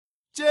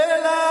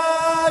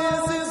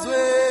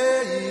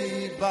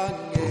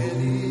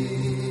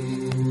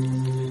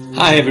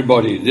Hi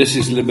everybody, this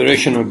is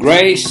Liberation of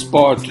Grace,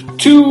 part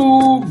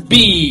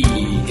 2B,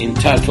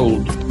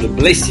 entitled The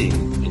Blessing.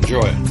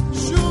 Enjoy.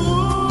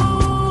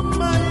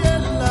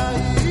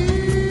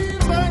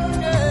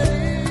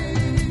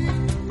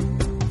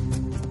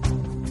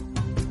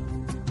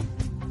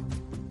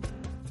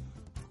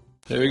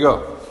 There we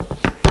go.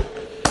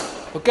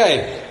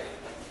 Okay.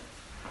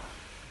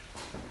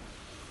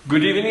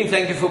 Good evening,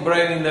 thank you for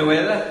braving the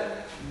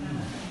weather.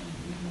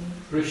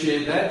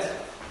 Appreciate that.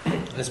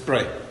 Let's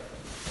pray.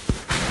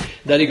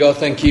 Daddy God,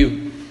 thank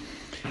you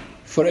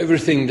for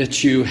everything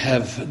that you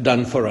have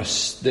done for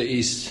us. There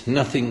is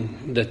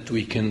nothing that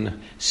we can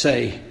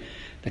say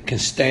that can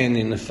stand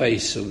in the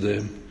face of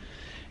the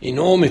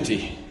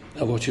enormity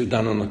of what you've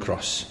done on the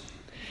cross.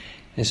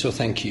 And so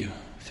thank you.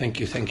 Thank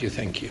you, thank you,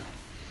 thank you.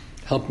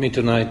 Help me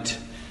tonight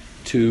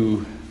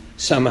to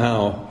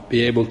somehow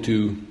be able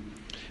to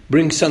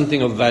bring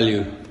something of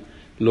value,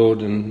 Lord,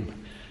 and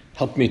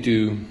help me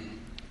to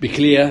be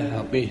clear,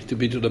 help me to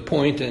be to the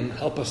point, and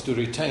help us to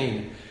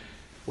retain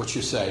what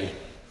you say.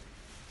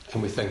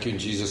 And we thank you in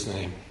Jesus'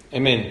 name.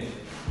 Amen.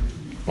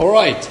 All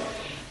right.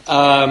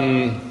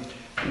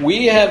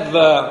 We have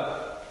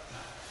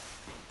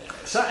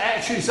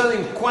actually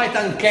something quite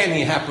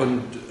uncanny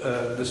happened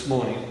this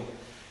morning.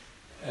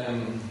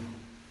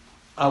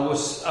 I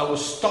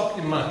was stopped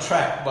in my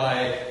track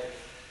by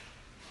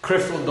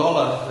Creflo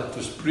Dollar that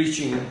was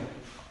preaching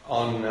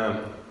on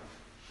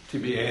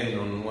TBN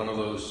on one of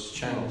those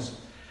channels.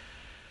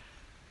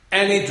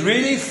 And it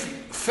really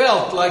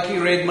felt like he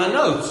read my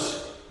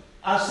notes.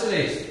 I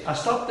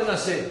stopped and I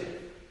said,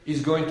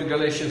 he's going to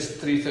Galatians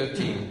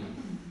 3:13.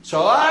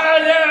 So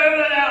I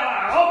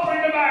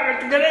opened the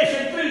Bible to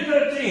Galatians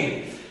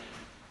 3:13.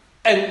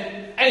 And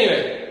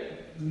anyway,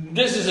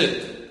 this is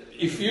it.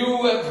 If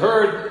you have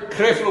heard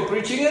Creflo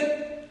preaching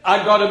it,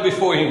 I got it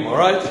before him, all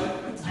right?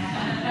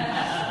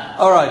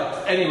 All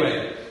right,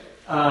 anyway.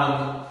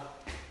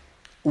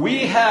 We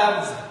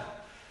have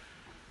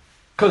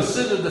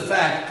considered the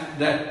fact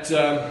that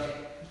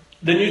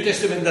the New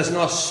Testament does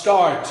not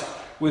start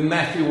with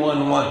Matthew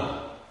 1:1,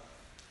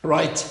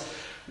 right?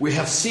 We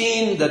have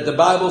seen that the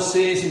Bible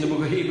says in the book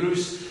of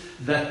Hebrews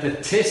that the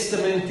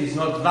testament is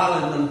not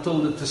valid until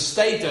the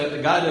testator,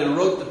 the guy that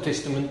wrote the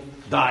testament,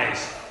 dies.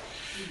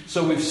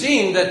 So we've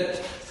seen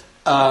that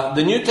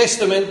the New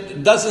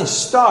Testament doesn't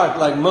start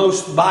like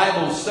most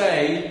Bibles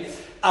say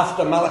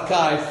after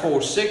Malachi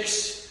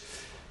 4:6.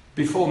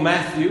 Before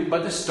Matthew,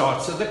 but it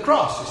starts at the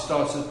cross. It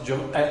starts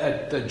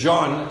at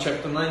John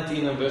chapter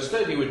 19 and verse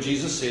 30, where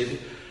Jesus said,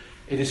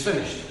 it is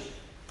finished.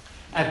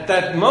 At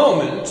that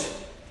moment,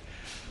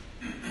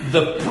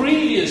 the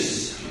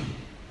previous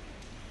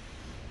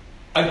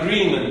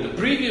agreement, the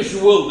previous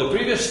will, the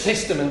previous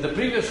testament, the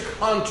previous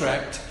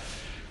contract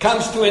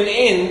comes to an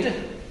end,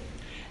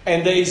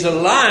 and there is a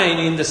line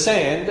in the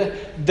sand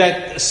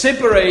that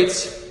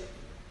separates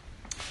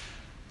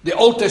the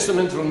Old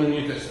Testament from the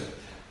New Testament.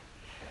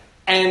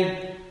 And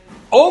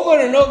over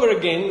and over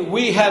again,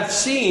 we have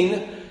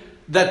seen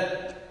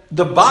that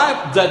the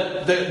Bible,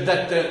 that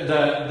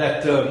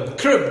the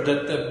crib,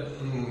 that the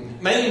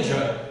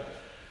manger,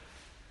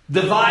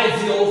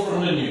 divides the old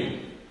from the new.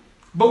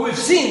 But we've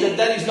seen that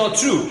that is not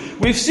true.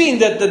 We've seen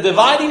that the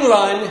dividing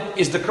line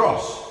is the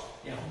cross.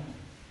 Yeah.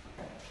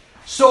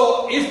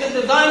 So, if the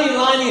dividing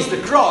line is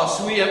the cross,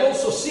 we have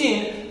also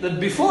seen that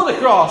before the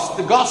cross,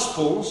 the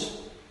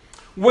Gospels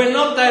were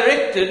not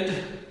directed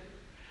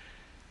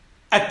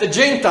at the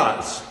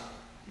Gentiles,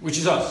 which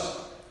is us.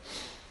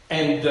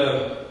 And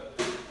I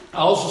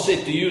also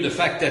said to you the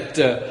fact that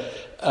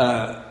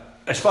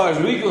as far as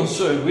we're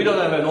concerned, we don't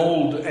have an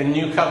old and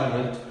new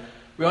covenant.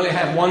 We only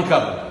have one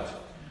covenant.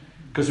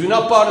 Because we're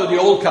not part of the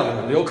old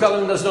covenant. The old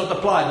covenant does not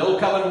apply. The old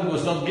covenant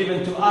was not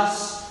given to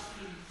us.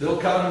 The old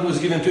covenant was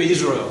given to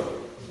Israel.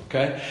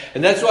 Okay?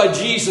 And that's why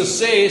Jesus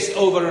says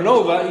over and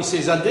over, he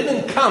says, I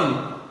didn't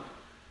come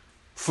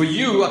for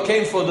you, I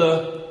came for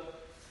the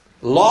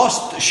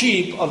lost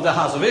sheep of the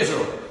house of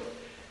Israel.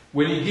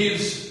 When he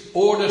gives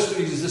orders to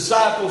his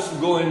disciples to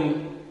go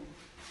and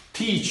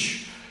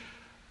teach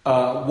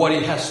what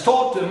he has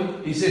taught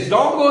them, he says,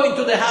 don't go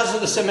into the house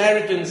of the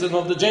Samaritans and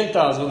of the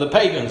Gentiles or the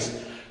pagans,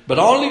 but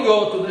only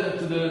go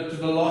to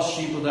the lost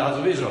sheep of the house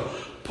of Israel.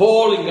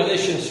 Paul in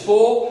Galatians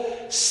 4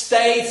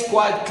 states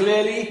quite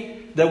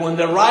clearly that when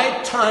the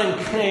right time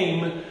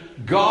came,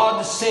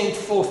 God sent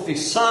forth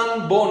his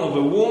Son, born of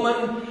a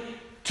woman,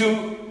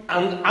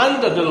 and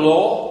under the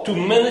law, to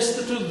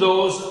minister to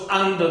those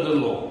under the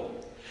law.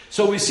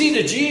 So we see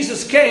that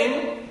Jesus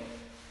came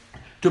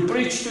to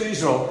preach to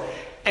Israel,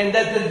 and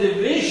that the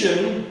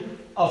division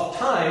of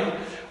time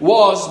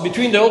was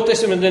between the Old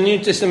Testament and the New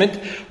Testament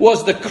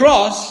was the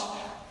cross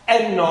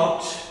and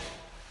not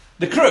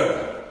the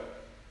crib,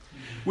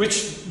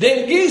 which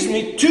then gives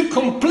me two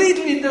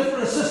completely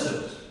different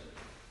systems.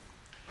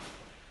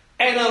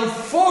 And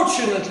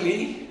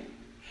unfortunately,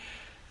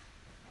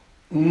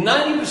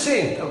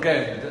 90%,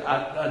 okay,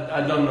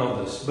 I don't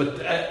know this, but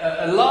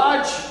a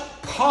large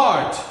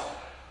part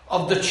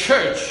of the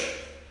church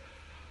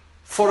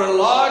for a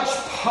large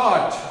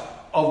part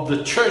of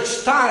the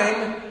church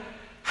time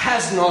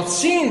has not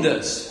seen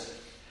this.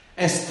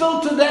 And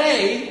still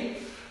today,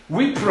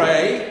 we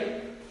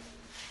pray,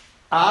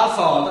 Our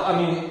Father. I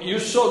mean, you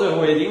saw the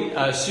wedding,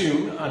 I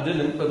assume. I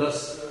didn't, but I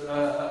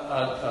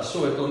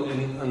saw it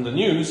on the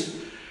news.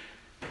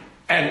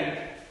 And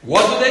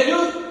what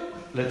do?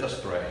 Let us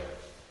pray.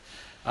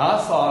 Our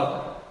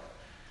Father,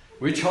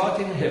 which art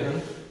in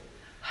heaven,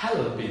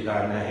 hallowed be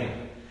thy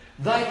name.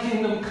 Thy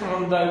kingdom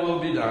come, thy will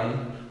be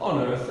done,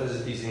 on earth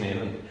as it is in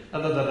heaven.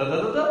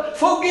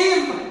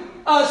 Forgive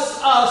us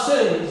our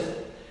sins,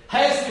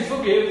 as we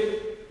forgive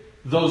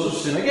those who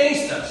sin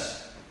against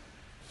us.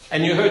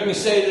 And you heard me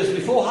say this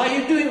before. How are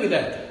you doing with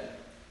that?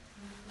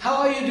 How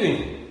are you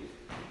doing?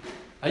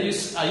 Are you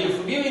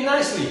forgiving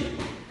nicely?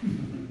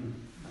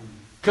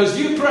 Because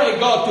you pray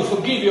God to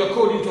forgive you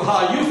according to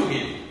how you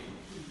forgive.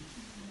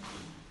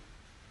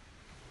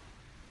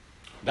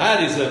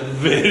 That is a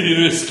very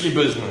risky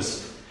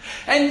business.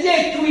 And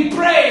yet we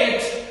pray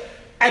it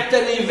at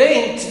an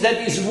event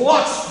that is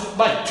watched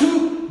by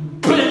 2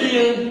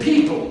 billion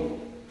people.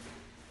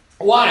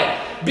 Why?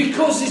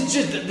 Because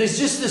there's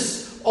just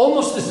this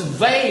almost this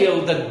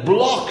veil that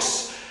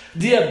blocks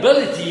the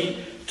ability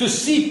to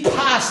see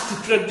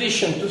past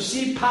tradition, to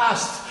see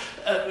past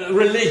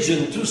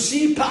religion, to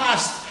see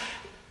past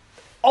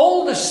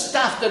all the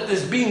stuff that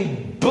has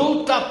been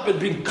built up and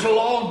been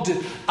clogged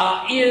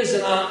our ears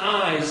and our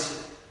eyes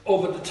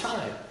over the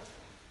time.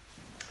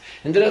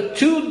 And there are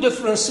 2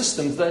 different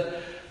systems.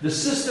 The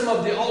system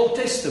of the Old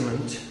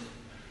Testament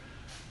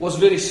was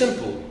very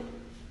simple.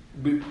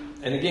 And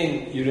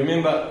again, you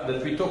remember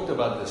that we talked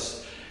about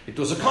this. It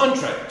was a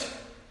contract.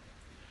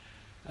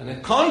 And a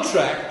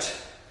contract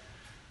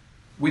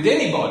with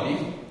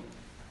anybody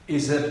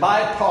is a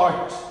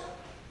bilateral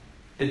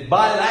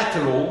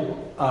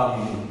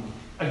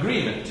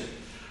agreement.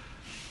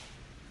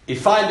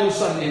 If I do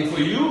something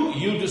for you,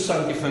 you do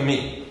something for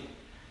me.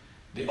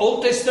 The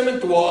Old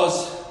Testament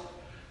was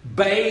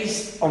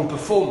based on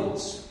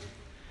performance.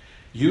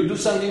 You do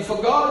something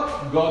for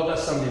God, God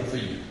does something for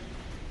you.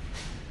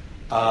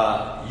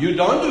 You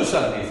don't do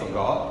something for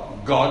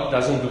God, God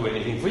doesn't do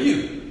anything for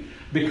you.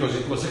 Because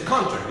it was a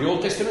contract. The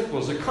Old Testament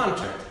was a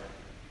contract.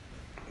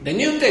 The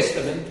New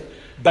Testament,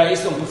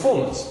 based on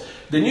performance.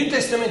 The New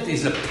Testament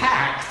is a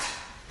pact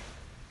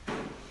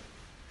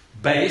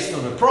based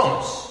on a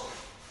promise.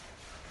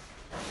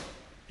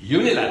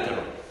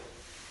 Unilateral.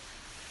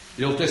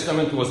 The Old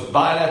Testament was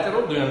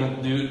bilateral.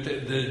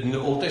 The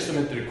Old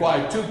Testament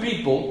required 2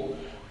 people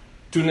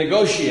to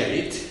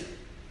negotiate.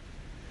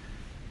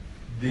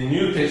 The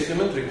New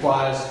Testament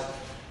requires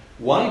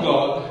one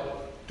God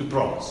to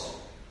promise.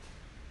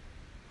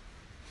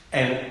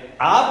 And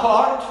our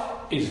part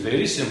is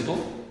very simple: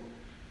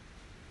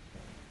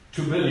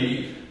 to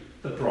believe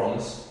the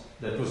promise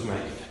that was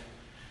made.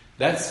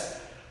 That's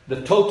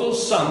the total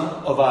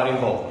sum of our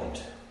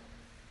involvement.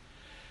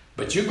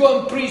 But you go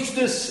and preach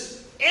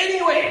this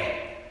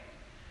anyway,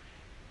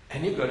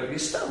 and you've got to be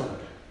stoned,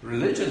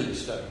 religiously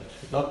stoned,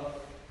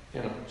 not,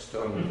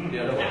 stoned the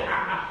other way.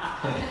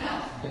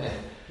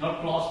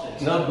 Not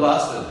blasted. Not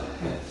blasted.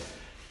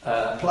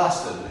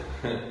 Plastered.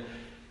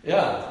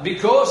 Yeah,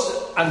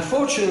 because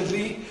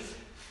unfortunately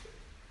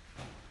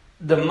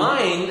the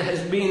mind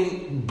has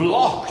been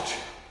blocked.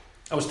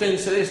 I was telling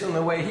Celeste on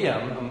the way here,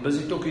 I'm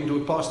busy talking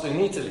to a pastor in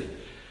Italy.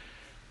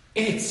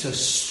 It's a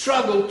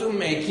struggle to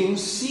make him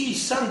see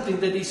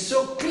something that is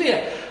so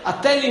clear. I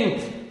tell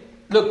him,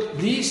 look,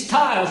 these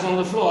tiles on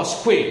the floor are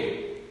square.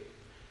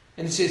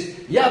 And he says,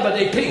 yeah, but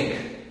they're pink.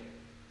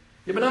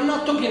 Yeah, but I'm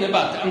not talking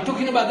about that. I'm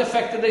talking about the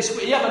fact that they're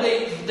square. Yeah, but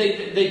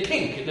they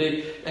pink.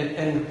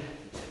 And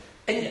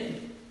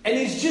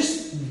it's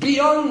just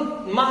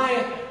beyond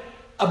my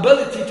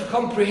ability to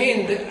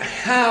comprehend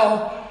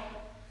how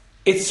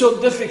it's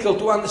so difficult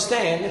to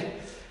understand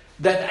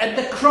that at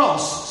the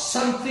cross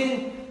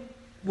something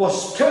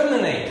was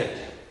terminated.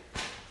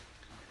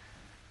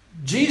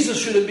 Jesus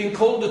should have been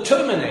called the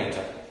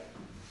Terminator.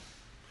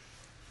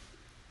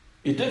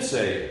 He did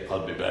say,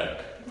 I'll be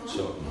back.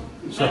 So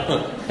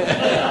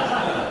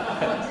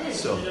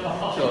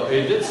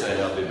he did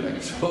say, I'll be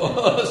back.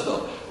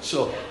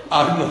 So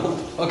Arnold.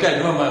 Okay,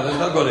 never mind. Let's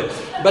not go there.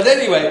 But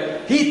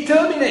anyway, he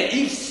terminated.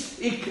 He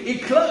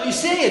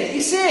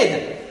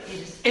said,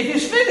 it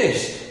is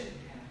finished.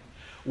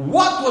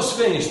 What was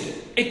finished?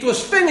 It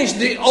was finished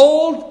the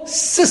old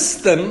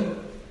system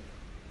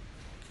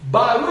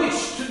by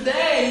which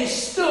today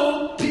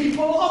still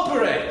people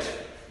operate.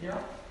 Yeah.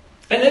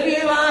 And have you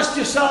ever asked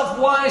yourself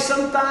why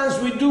sometimes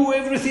we do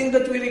everything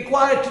that we're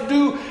required to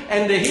do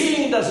and the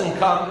healing doesn't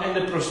come and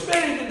the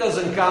prosperity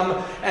doesn't come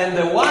and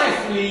the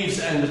wife leaves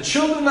and the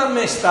children are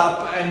messed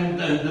up and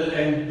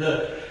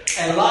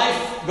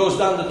life goes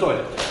down the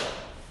toilet?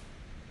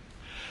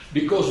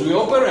 Because we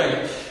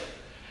operate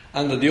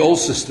under the old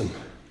system,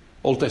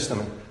 Old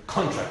Testament,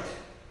 contract.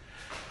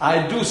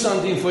 I do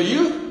something for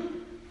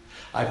you.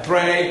 I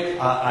pray,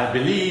 I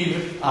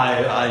believe,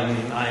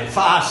 I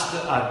fast,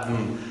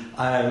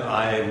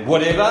 I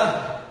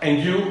whatever,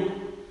 and you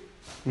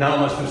now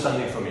must do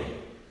something for me.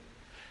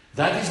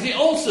 That is the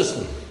old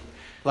system.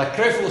 Like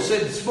Krefel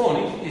said this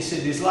morning, he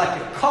said it's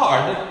like a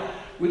card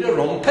with a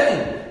wrong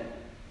pen.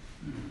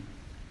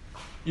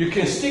 You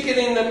can stick it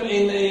in the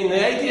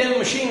ATM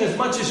machine as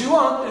much as you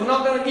want, it's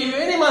not going to give you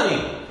any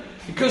money.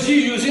 Because you're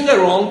using the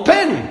wrong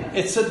pen.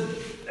 It's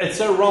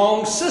a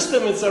wrong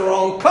system, it's a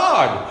wrong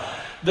card.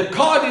 The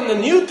card in the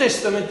New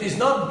Testament is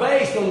not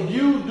based on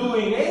you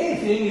doing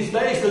anything, it's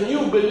based on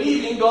you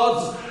believing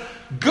God's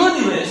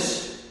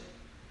goodness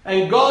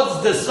and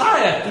God's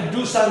desire to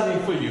do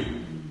something for you.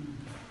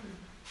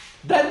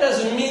 That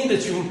doesn't mean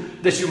that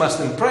you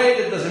mustn't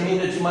pray, that doesn't mean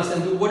that you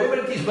mustn't do whatever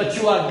it is, but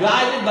you are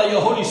guided by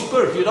your Holy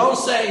Spirit. You don't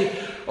say,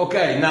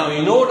 okay, now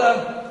in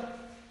order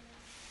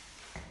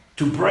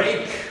to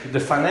break the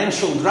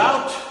financial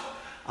drought,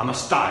 I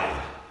must tithe.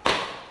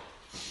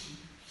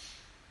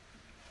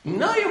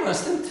 No, you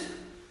mustn't.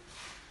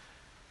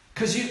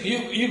 Because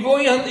you're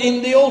going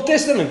in the Old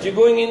Testament. You're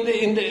going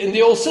in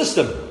the old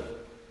system.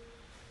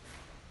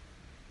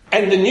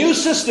 And the new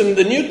system,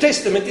 the New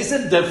Testament, is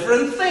a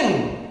different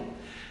thing.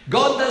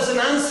 God doesn't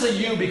answer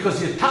you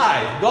because you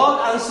tithe.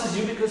 God answers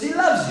you because He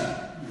loves you.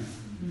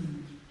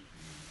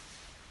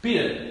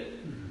 Peter,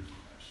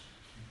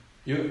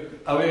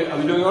 are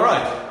we doing all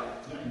right?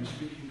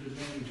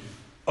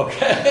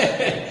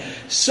 Okay.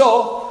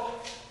 So,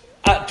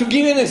 to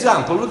give you an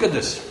example, look at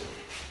this.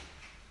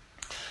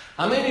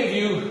 How many of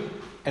you,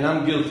 and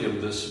I'm guilty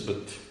of this,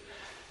 but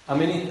how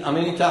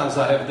many times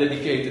I have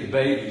dedicated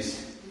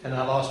babies and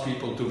I've asked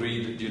people to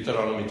read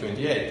Deuteronomy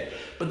 28.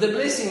 But the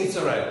blessing, it's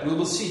all right. We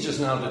will see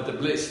just now that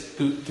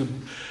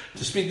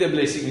to speak the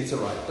blessing, it's all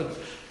right. But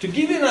to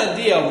give you an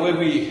idea of where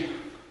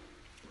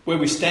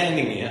we're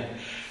standing here,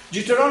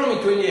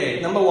 Deuteronomy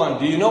 28, number one,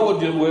 do you know what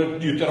the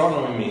word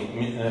Deuteronomy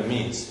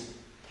means?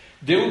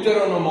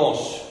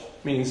 Deuteronomos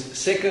means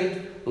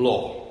second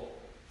law.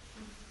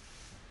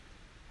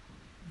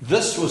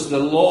 This was the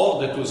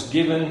law that was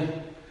given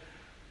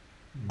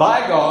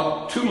by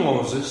God to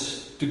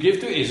Moses to give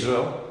to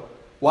Israel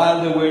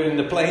while they were in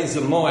the plains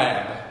of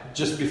Moab,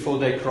 just before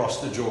they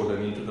crossed the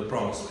Jordan into the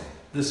promised land.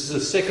 This is the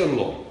second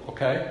law,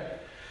 okay?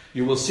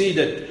 You will see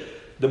that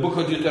the book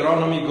of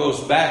Deuteronomy goes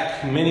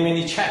back many,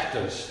 many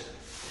chapters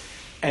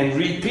and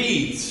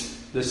repeats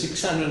the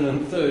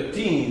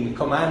 613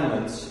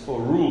 commandments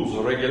or rules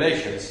or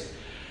regulations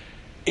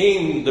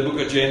in the book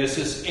of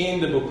Genesis,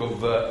 in the book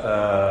of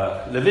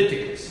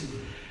Leviticus.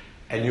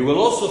 And you will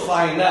also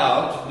find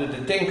out that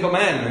the 10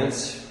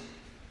 commandments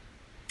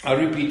are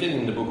repeated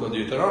in the book of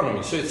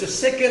Deuteronomy. So it's a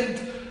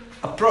second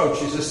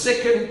approach, it's a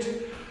second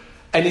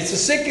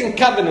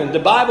covenant. The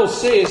Bible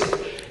says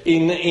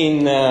in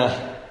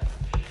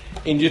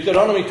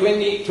Deuteronomy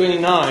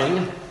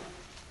 29,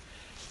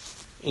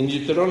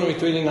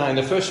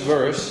 the first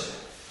verse,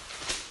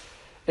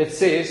 it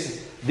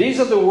says,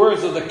 "These are the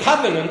words of the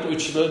covenant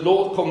which the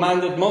Lord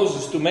commanded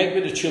Moses to make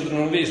with the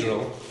children of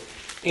Israel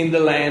in the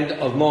land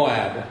of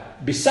Moab,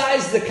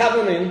 besides the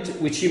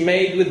covenant which he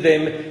made with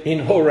them in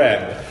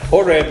Horeb."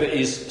 Horeb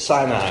is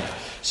Sinai.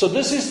 So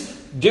this is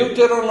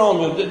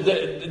Deuteronomy,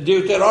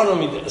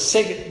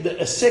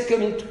 a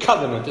second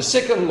covenant, a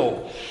second law.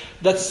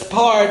 That's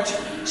part.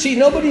 See,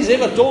 nobody's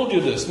ever told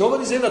you this.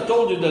 Nobody's ever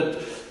told you that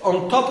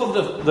on top of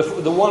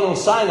the one on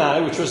Sinai,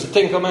 which was the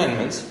 10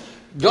 Commandments,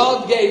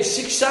 God gave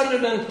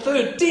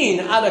 613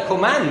 other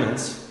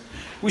commandments,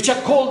 which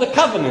are called the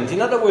covenant.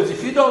 In other words,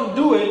 if you don't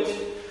do it,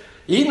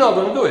 He's not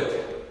going to do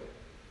it.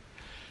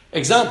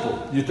 Example,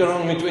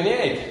 Deuteronomy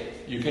 28.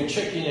 You can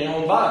check in your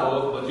own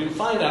Bible, but you'll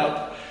find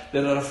out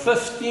there are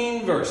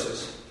 15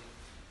 verses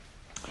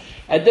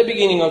at the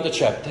beginning of the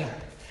chapter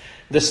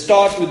that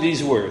start with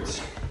these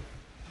words.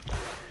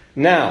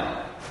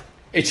 "Now,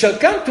 it shall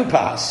come to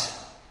pass,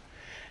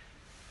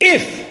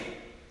 if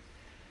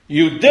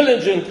you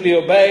diligently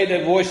obey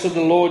the voice of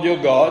the Lord your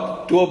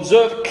God, to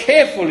observe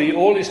carefully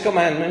all His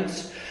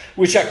commandments,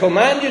 which I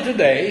command you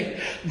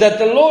today, that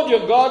the Lord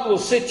your God will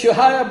set you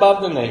high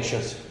above the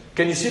nations."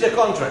 Can you see the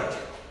contract?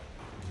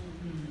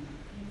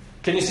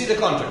 Can you see the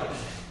contract?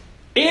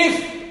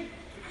 If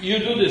you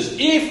do this,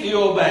 if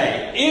you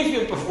obey, if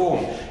you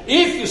perform,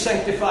 if you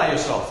sanctify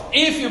yourself,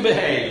 if you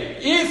behave,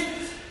 if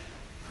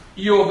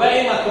you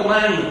obey my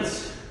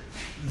commandments,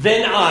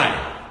 then I.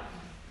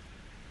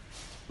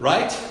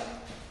 Right?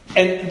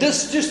 And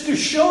this just to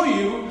show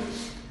you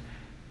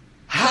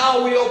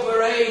how we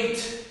operate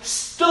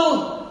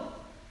still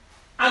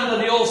under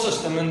the old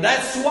system. And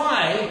that's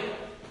why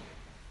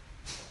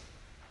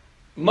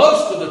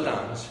most of the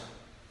times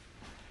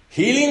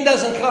healing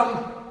doesn't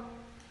come,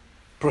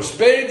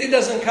 prosperity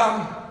doesn't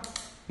come.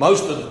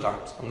 Most of the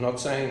times. I'm not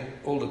saying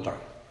all the time.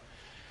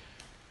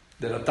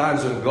 There are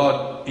times when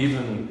God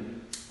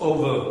even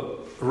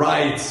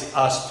overrides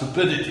our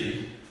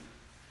stupidity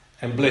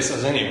and blesses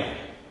us anyway.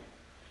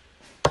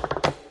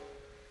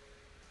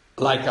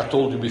 Like I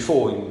told you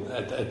before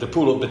at the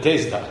pool of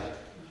Bethesda.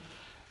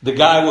 The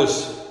guy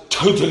was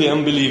totally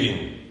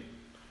unbelieving.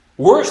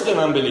 Worse than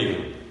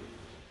unbelieving.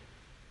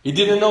 He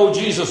didn't know who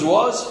Jesus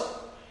was.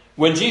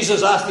 When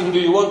Jesus asked him, "Do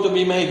you want to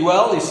be made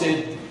well?" he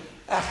said,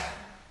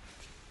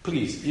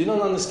 Please, you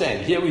don't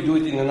understand. Here we do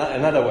it in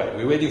another way.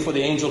 We're waiting for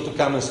the angel to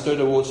come and stir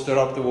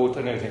up the water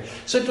and everything.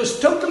 So it was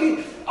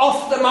totally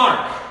off the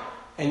mark.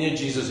 And yet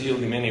Jesus healed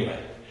him anyway.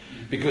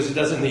 Because he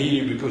doesn't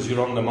heal you because you're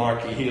on the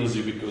mark. He heals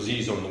you because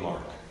he's on the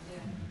mark.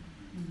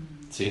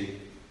 See? He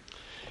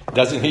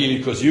doesn't heal you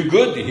because you're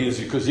good. He heals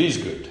you because he's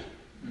good.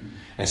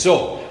 And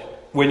so,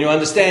 when you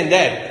understand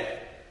that,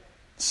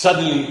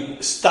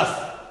 suddenly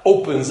stuff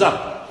opens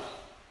up.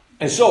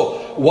 And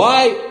so,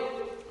 why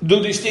do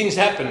these things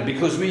happen?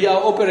 Because we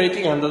are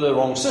operating under the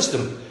wrong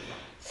system.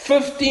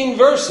 15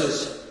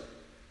 verses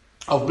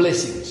of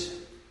blessings.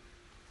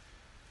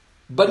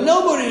 But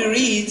nobody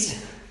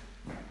reads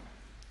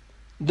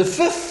the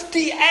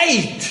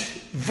 58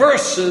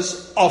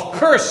 verses of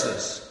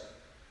curses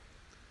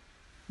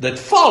that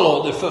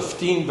follow the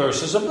 15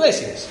 verses of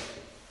blessings.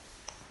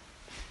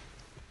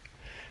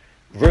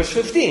 Verse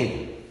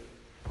 15.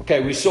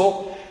 Okay, we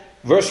saw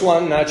verse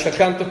 1. Now it shall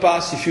come to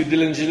pass, if you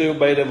diligently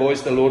obey the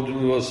voice, the Lord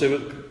will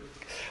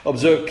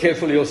observe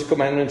carefully His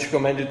commandments,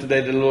 commanded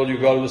today, the Lord your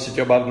God will set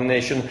you above the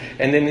nation.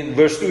 And then in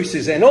verse 2 he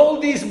says, and all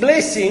these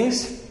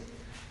blessings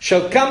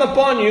shall come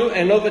upon you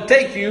and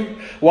overtake you.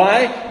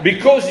 Why?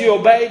 Because you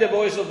obey the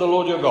voice of the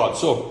Lord your God.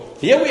 So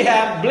here we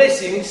have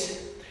blessings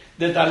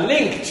that are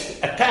linked,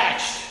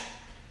 attached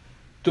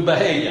to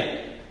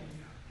behavior.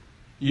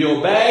 You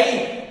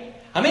obey.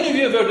 How many of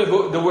you have heard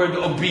the word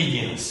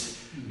obedience?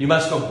 You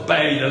must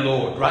obey the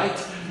Lord, right?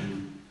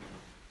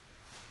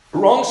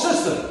 Wrong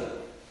system.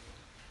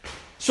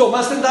 So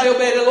mustn't I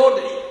obey the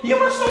Lord? You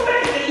must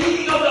obey the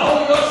leading of the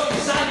Holy Ghost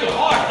inside your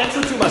heart. That's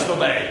what you must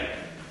obey.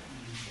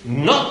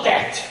 Not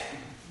that.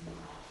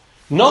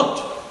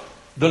 Not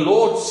the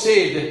Lord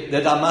said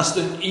that I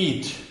mustn't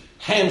eat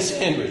ham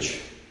sandwich.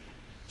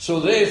 So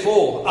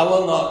therefore I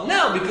will not.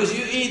 No, because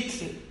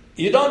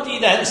you don't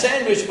eat a ham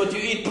sandwich, but you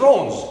eat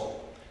prawns.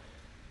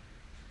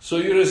 So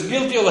you're as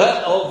guilty of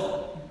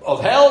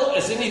hell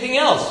as anything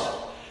else.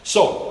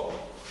 So,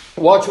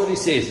 watch what he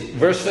says.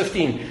 Verse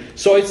 15.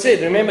 So it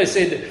said, remember it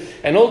said,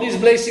 and all these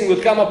blessings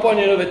will come upon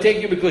you and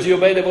overtake you because you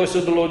obey the voice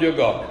of the Lord your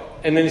God.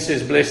 And then he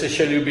says, blessed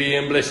shall you be,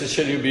 and blessed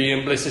shall you be,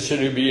 and blessed shall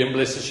you be, and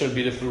blessed shall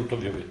be the fruit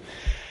of your body.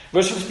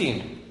 Verse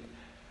 15.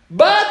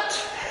 But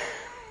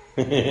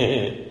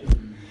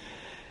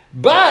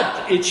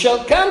it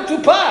shall come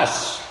to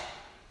pass,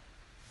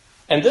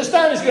 and this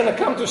time it's going to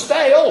come to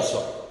stay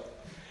also,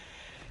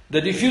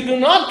 that if you do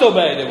not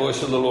obey the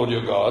voice of the Lord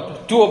your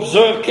God, to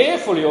observe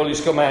carefully all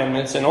His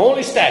commandments and all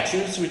His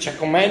statutes, which I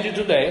command you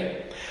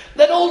today,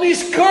 that all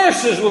these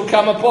curses will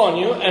come upon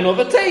you and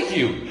overtake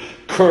you.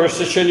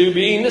 Cursed shall you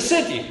be in the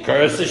city.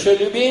 Cursed shall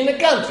you be in the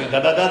country.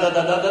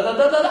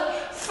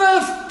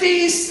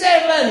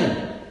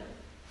 57!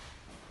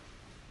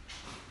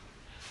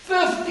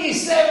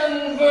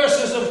 57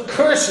 verses of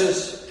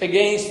curses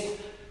against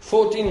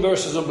 14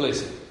 verses of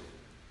blessing.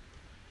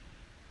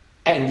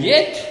 And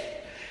yet,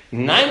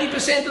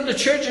 90% of the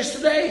churches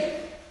today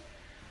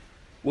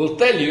will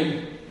tell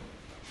you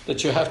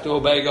that you have to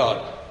obey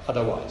God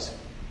otherwise.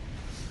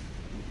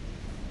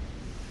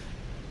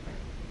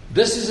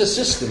 This is a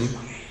system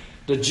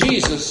that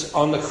Jesus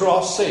on the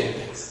cross said,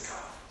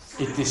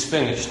 it is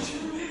finished.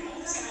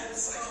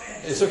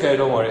 It's okay,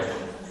 don't worry.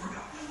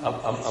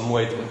 I'm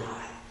waiting.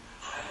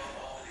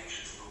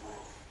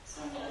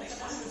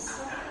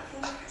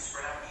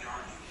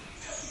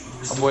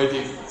 I'm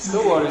waiting.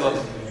 Don't worry,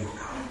 love.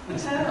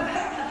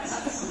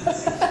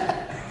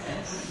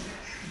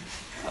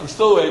 I'm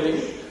still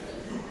waiting.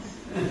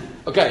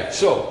 Okay,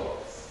 so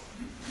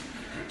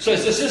it's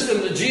the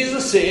system that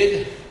Jesus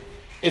said,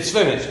 it's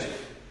finished.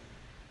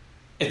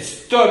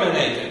 It's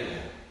terminated.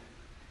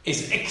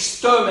 It's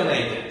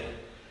exterminated.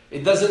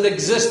 It doesn't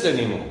exist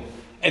anymore.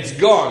 It's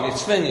gone.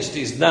 It's finished.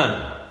 It's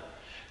done.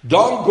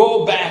 Don't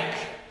go back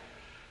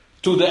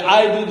to the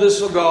I do this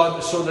for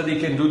God so that He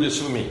can do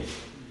this for me.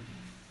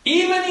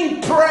 Even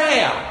in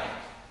prayer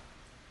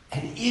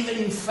and even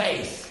in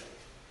faith,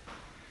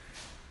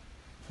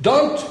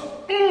 don't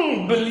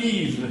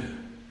believe.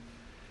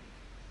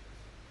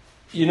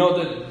 You know,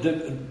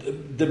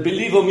 the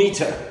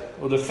believometer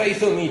or the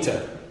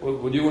faithometer,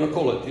 what do you want to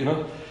call it? You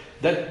know,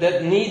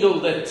 that needle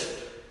that,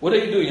 what are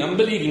you doing? I'm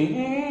believing.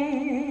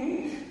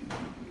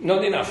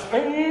 Not enough.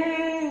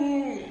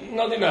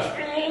 Not enough.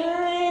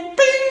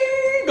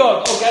 Bing!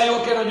 God, okay,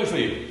 what can I do for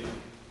you?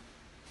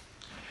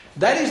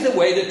 That is the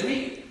way that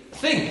we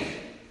think.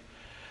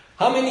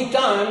 How many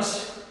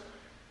times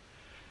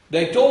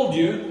they told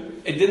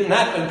you it didn't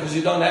happen because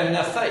you don't have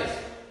enough faith?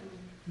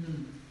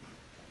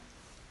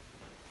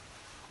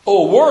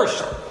 Or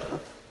worse,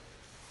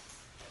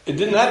 it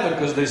didn't happen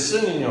because there's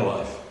sin in your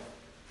life.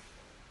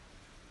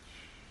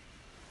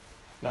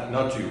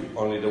 Not you,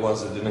 only the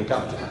ones that didn't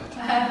come to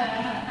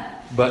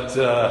that. But,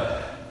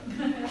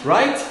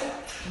 right?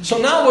 So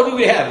now what do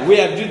we have? We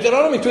have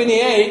Deuteronomy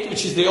 28,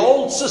 which is the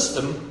old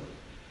system,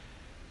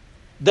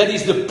 that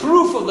is the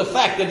proof of the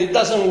fact that it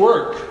doesn't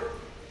work.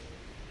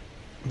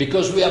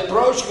 Because we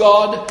approach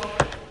God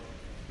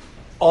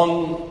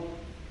on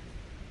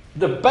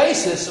the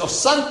basis of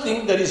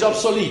something that is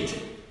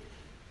obsolete.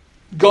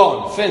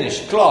 Gone,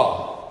 finished,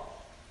 claw.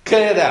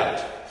 cleared out.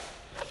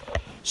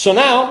 So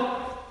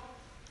now,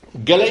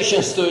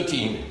 Galatians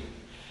 13.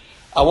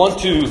 I want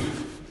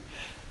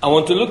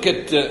to look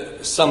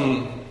at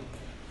some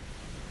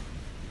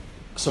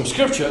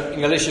scripture in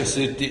Galatians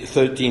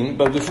 13,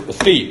 but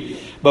 3.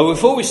 But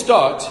before we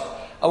start,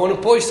 I want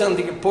to point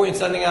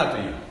something out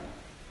to you.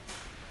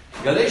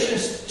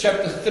 Galatians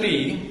chapter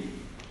 3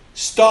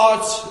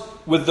 starts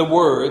with the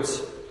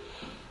words,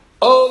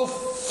 "O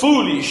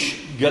foolish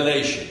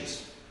Galatians."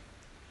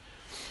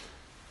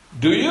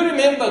 Do you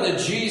remember that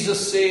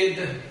Jesus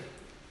said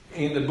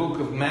in the book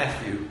of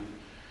Matthew,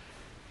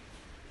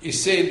 he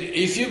said,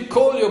 if you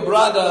call your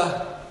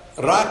brother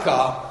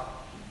Raka,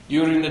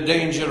 you're in the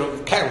danger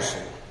of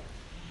counsel.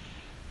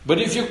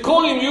 But if you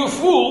call him you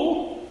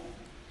fool,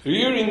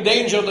 you're in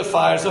danger of the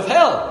fires of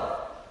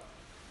hell.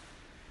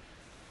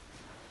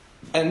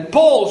 And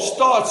Paul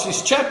starts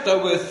his chapter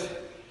with,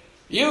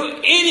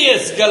 "You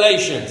idiots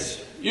Galatians,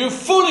 you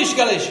foolish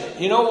Galatians."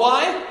 You know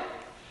why?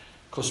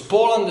 Because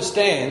Paul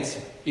understands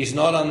he's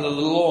not under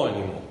the law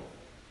anymore.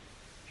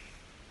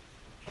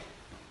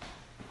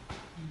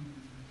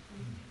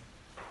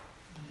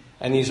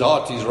 And his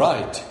heart is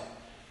right.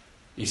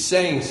 He's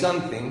saying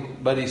something,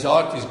 but his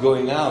heart is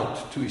going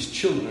out to his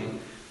children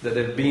that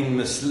have been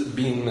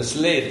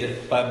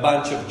misled by a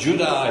bunch of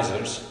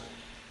Judaizers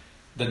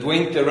that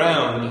went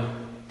around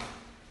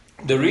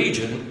the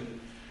region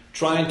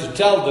trying to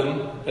tell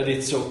them that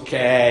it's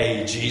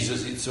okay,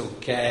 Jesus, it's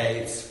okay,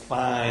 it's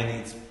fine,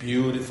 it's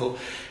beautiful.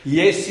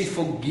 Yes, he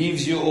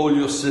forgives you all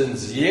your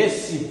sins.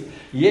 Yes,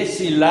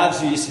 he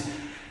loves you.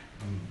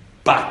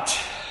 But,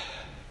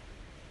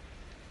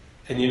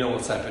 and you know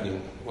what's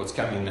happening, what's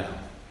coming now.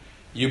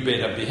 You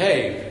better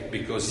behave,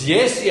 because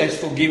yes, he has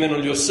forgiven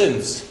all your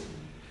sins,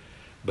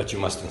 but you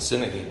mustn't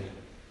sin again.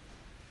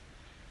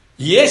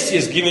 Yes, he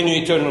has given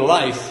you eternal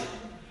life,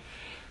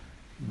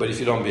 but if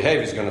you don't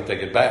behave, he's going to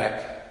take it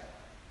back.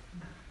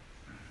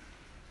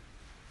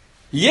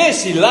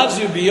 Yes, he loves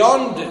you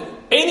beyond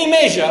any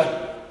measure,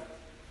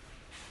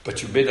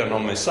 but you better not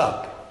mess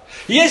up.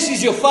 Yes,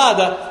 he's your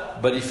father,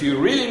 but if you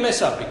really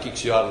mess up, he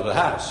kicks you out of the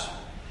house.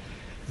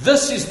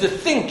 This is the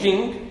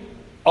thinking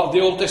of the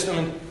Old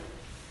Testament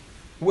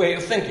way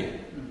of thinking.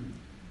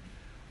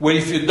 Where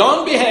if you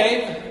don't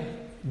behave,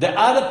 the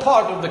other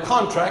part of the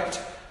contract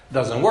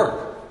doesn't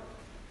work.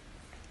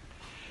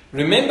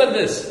 Remember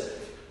this.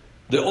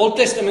 The Old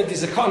Testament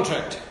is a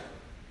contract,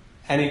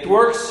 and it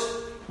works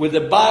with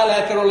a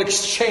bilateral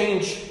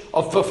exchange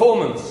of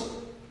performance.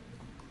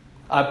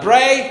 I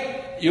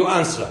pray, you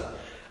answer.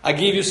 I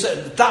give you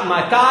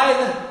my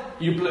tithe,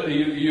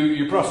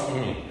 you prosper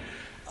me.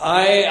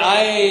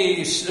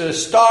 I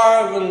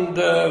starve and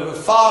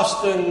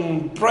fast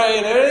and pray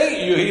and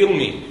everything, you heal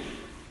me.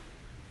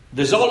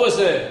 There's always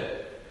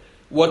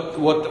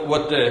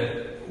what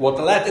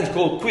the Latins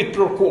call quid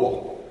pro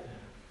quo.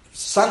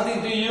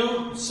 Something to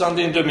you,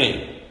 something to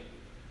me.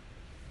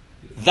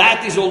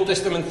 That is Old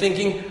Testament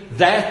thinking.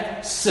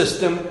 That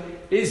system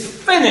is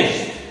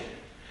finished.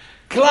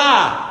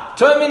 Klar,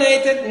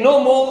 terminated,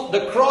 no more.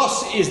 The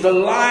cross is the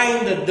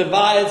line that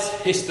divides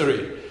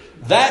history.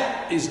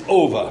 That is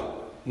over.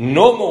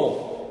 No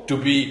more to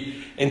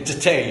be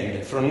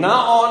entertained. From now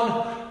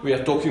on, we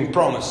are talking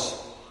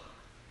promise.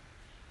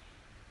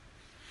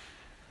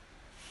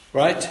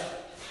 Right?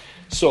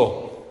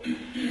 So,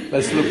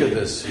 let's look at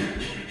this.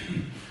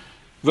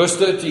 Verse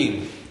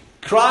 13.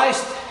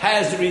 Christ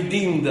has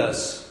redeemed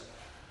us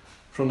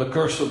from the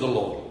curse of the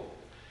law,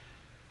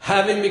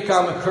 having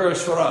become a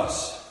curse for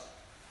us.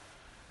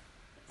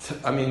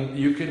 I mean,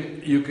 you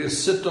can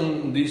sit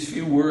on these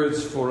few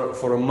words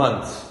for a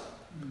month.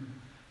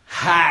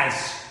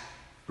 Has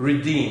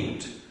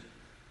redeemed.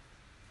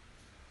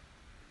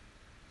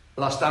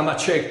 Last time I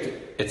checked,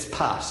 it's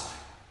past.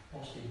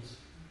 Past tense.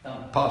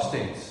 Done. Past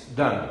tense.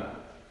 Done.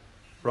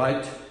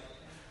 Right?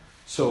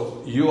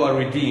 So, you are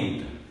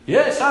redeemed.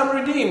 Yes, I'm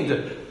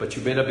redeemed. But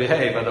you better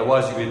behave,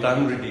 otherwise you'll be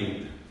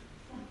unredeemed.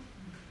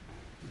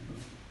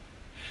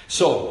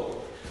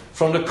 So,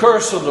 from the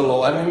curse of the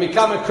law, I mean,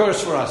 become a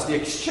curse for us. The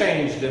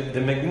exchange,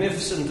 the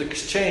magnificent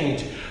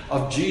exchange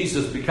of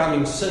Jesus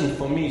becoming sin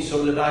for me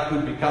so that I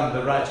could become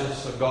the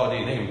righteousness of God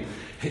in him.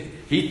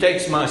 He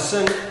takes my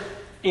sin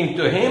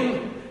into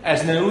him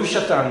as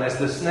Nehushtan, as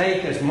the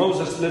snake, as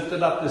Moses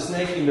lifted up the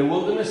snake in the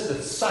wilderness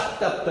that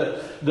sucked up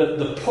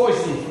the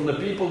poison from the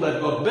people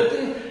that got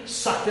bitten,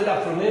 sucked it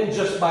up from him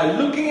just by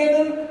looking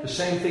at him. The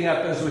same thing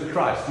happens with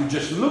Christ. You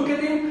just look at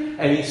him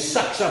and he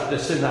sucks up the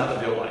sin out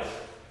of your life.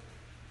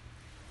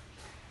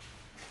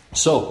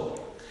 So,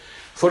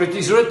 for it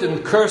is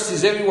written, cursed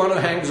is everyone who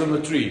hangs on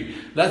the tree.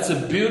 That's a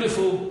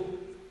beautiful,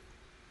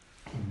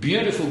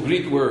 beautiful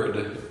Greek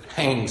word,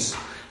 hangs,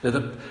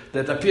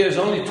 that appears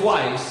only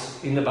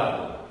twice in the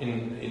Bible,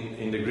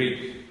 in the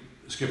Greek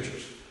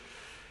scriptures.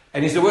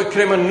 And it's the word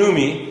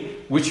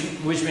kremanumi,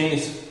 which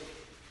means,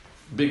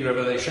 big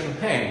revelation,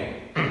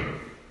 hang.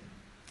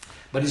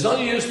 But it's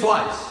only used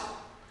twice.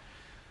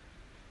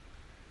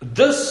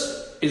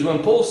 This is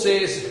when Paul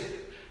says,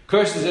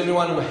 cursed is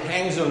everyone who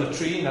hangs on a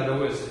tree, in other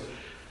words,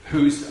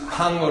 who's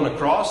hung on a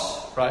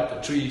cross, right?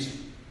 The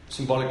tree's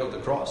symbolic of the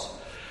cross.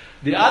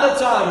 The other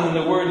time when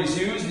the word is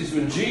used is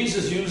when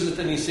Jesus uses it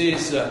and he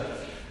says,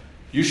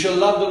 you shall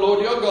love the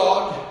Lord your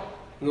God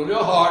with all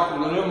your heart,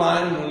 with all your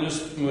mind,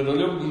 with all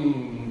your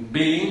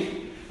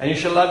being, and you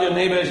shall love your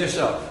neighbor as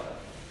yourself.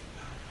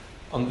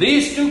 On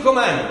these two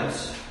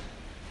commandments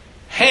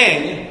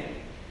hang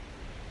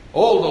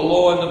all the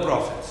law and the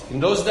prophets. In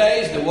those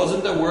days, there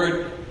wasn't a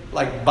word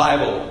like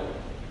Bible.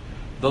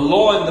 The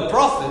law and the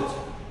prophet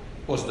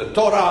was the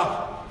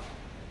Torah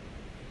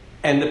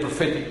and the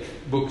prophetic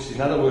books.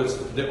 In other words,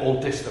 the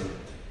Old Testament.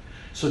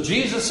 So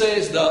Jesus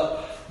says the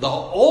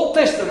Old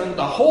Testament,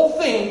 the whole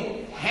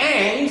thing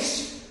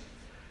hangs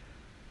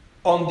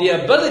on the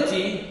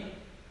ability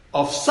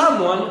of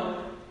someone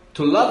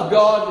to love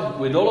God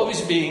with all of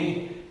his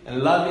being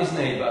and love his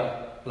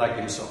neighbor like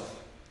himself.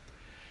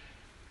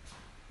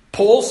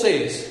 Paul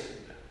says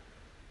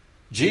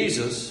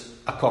Jesus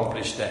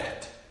accomplished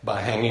that by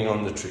hanging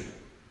on the tree.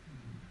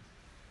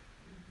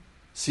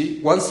 See,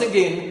 once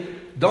again,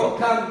 don't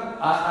come.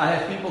 I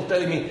have people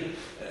telling me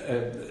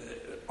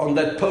on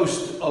that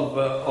post of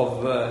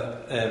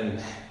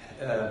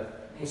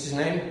what's his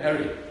name?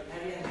 Harry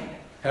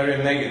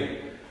and Meghan.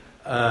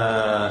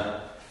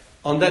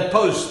 On that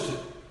post,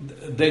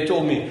 they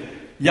told me,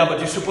 yeah, but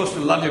you're supposed to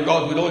love your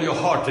God with all your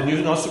heart, and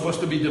you're not supposed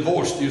to be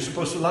divorced. You're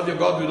supposed to love your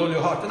God with all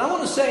your heart. And I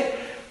want to say,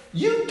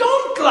 you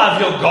don't love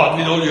your God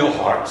with all your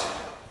heart.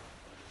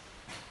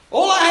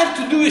 All I have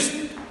to do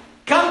is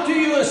come to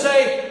you and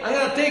say, I'm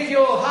going to take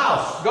your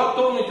house. God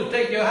told me to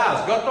take your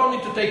house. God told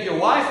me to take your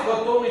wife.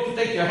 God told me to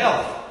take your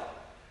health.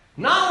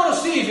 Now I want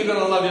to see if you're going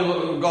to love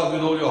your God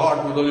with all your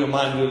heart, with all your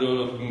mind, with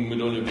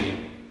all your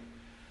being.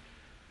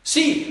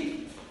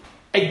 See,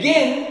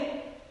 again,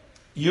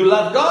 you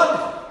love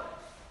God,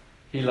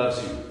 He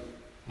loves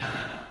you.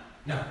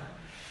 No.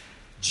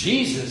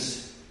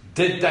 Jesus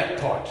did that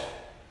part.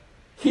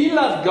 He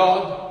loved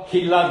God,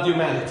 He loved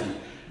humanity.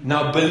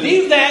 Now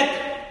believe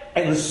that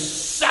and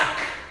suck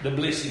the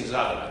blessings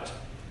out of it.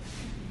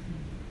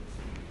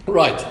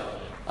 Right.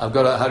 I've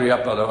got to hurry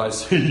up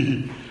otherwise.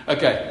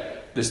 Okay.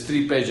 There's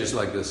 3 pages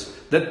like this.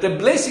 That the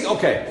blessing,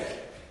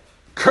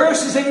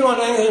 curses everyone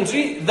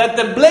that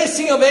the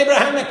blessing of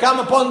Abraham may come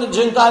upon the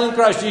Gentile in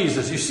Christ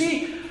Jesus. You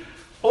see,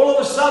 all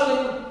of a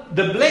sudden,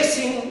 the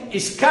blessing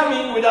is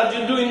coming without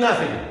you doing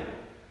nothing.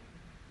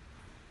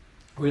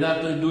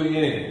 Without you doing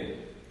anything.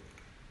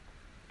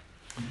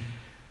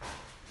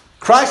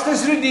 Christ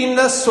has redeemed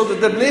us so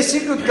that the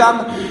blessing could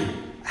come.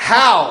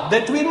 How?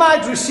 That we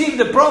might receive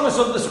the promise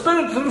of the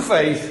Spirit through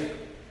faith.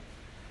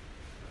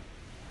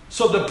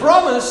 So the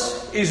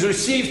promise is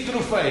received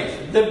through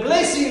faith. The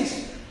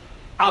blessings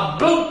are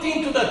built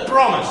into that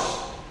promise.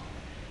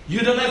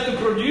 You don't have to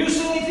produce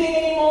anything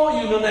anymore.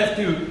 You don't have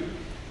to.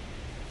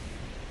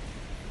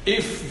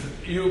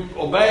 If you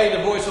obey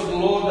the voice of the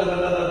Lord,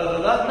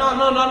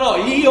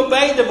 No. He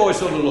obeyed the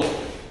voice of the Lord.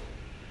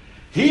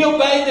 He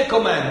obeyed the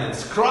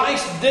commandments.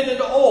 Christ did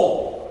it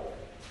all.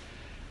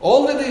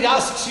 All that He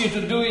asks you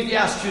to do is He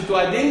asks you to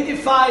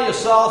identify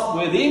yourself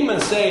with Him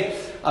and say,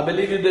 I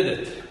believe You did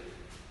it.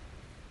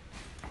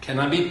 Can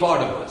I be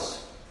part of this?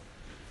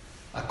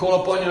 I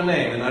call upon Your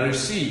name and I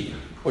receive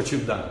what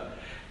You've done.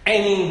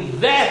 And in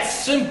that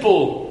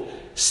simple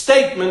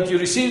statement, you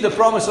receive the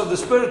promise of the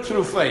Spirit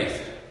through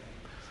faith.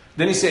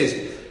 Then He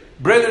says,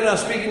 brethren, I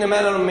speak in the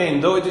manner of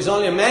men, though it is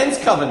only a man's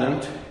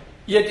covenant,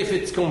 yet if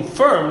it's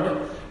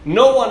confirmed,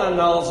 no one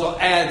annuls or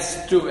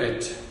adds to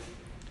it.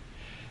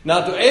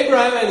 Now to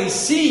Abraham and his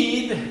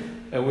seed,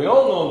 and we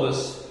all know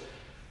this,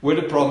 where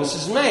the promise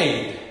is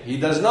made. He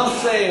does not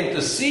say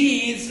unto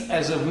seeds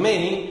as of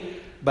many,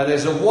 but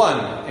as of one,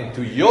 and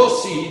to your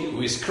seed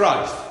who is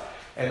Christ.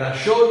 And I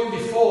showed you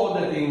before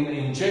that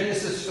in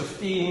Genesis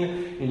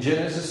 15, in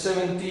Genesis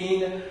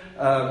 17,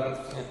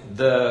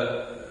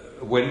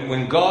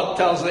 when God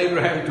tells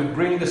Abraham to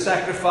bring the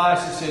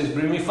sacrifice, He says,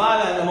 bring me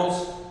 5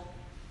 animals,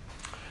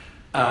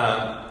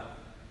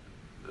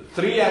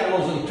 3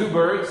 animals and 2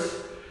 birds.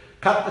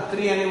 Cut the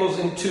 3 animals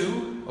in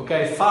 2.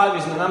 5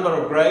 is the number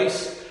of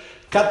grace.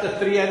 Cut the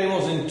 3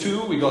 animals in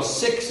 2. We got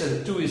 6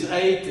 and 2 is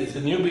 8. It's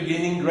a new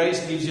beginning. Grace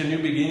gives you a new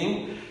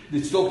beginning.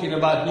 It's talking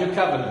about new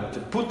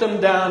covenant. Put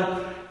them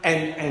down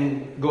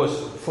and go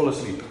fall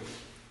asleep.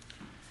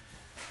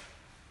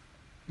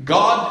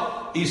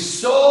 God is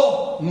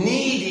so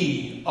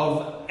needy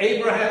of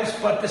Abraham's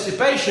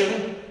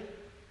participation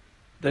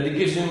that He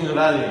gives him a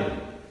value.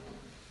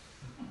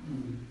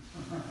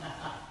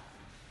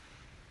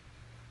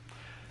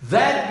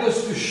 That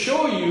goes to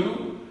show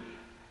you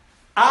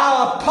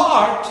our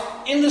part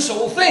in this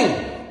whole thing.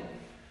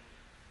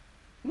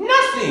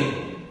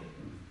 Nothing.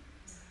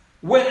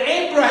 When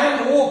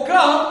Abraham woke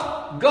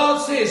up, God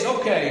says,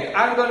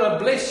 I'm going to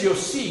bless your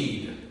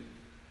seed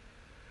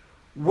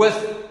with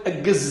a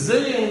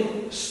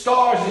gazillion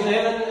stars in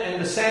heaven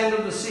and the sand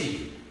of the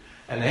sea.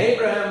 And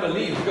Abraham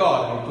believed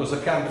God, and it was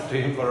accounted to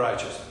him for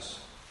righteousness.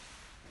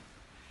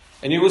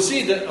 And you will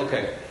see that,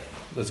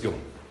 let's go.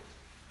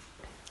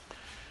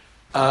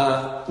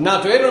 Now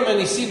to Abraham and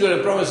his seed where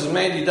the promise is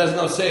made, He does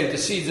not say to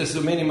seeds as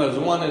many as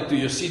one, and to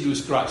your seed who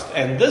is Christ.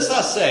 And this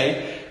I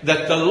say,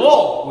 that the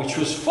law, which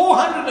was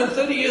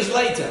 430 years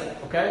later,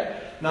 okay?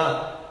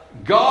 Now,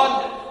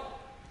 God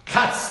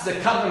cuts the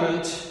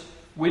covenant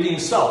with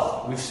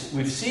himself.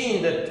 We've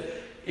seen that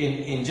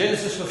in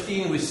Genesis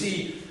 15 we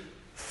see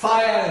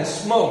fire and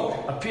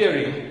smoke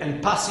appearing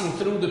and passing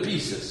through the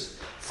pieces.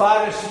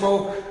 Fire and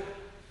smoke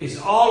is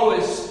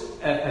always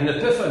an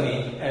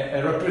epiphany,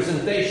 a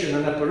representation,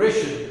 an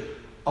apparition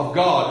of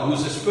God,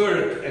 who's a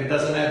spirit and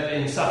doesn't have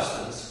any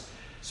substance.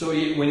 So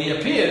when he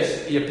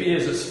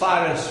appears as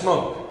fire and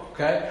smoke.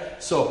 Okay?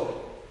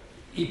 So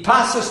he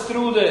passes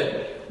through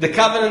the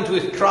covenant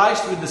with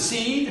Christ, with the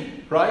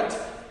seed, right?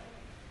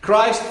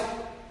 Christ,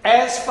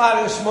 as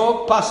fire and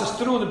smoke, passes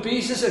through the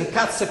pieces and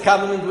cuts the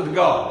covenant with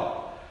God.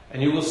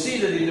 And you will see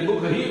that in the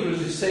book of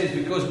Hebrews it says,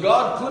 because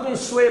God couldn't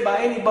swear by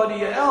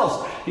anybody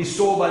else, he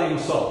swore by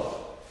himself.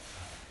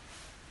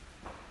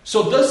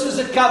 So this is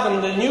a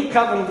covenant, the new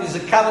covenant is a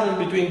covenant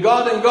between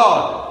God and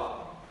God.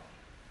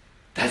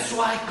 That's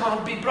why it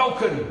can't be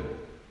broken.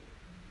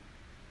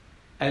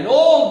 And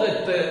all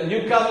that the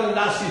new covenant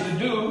asks you to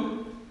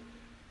do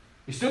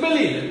is to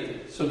believe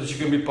it so that you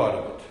can be part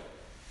of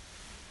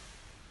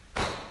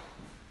it.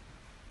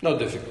 Not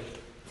difficult.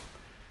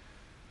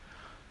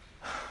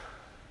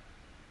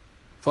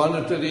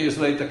 430 years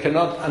later,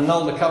 cannot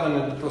annul the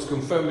covenant that was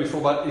confirmed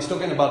before, but he's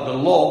talking about the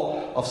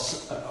law of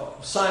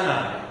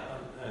Sinai,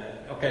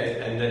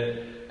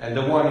 and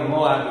the one in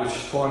Moab, which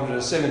is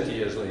 470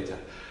 years later.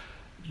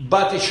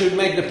 But it should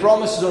make the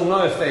promises of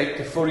no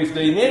effect, for if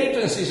the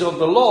inheritance is of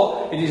the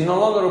law, it is no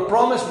longer a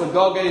promise, but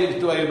God gave it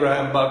to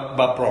Abraham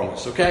by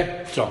promise.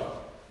 Okay? So,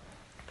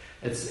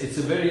 it's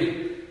a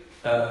very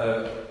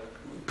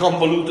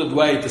convoluted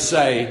way to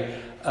say,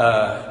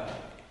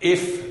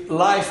 if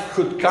life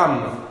could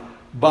come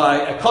by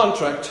a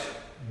contract,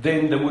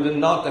 then there would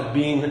not have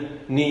been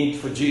need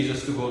for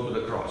Jesus to go to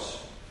the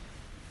cross,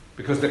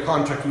 because the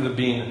contract would have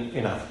been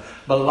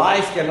enough. But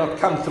life cannot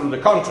come through the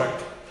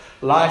contract.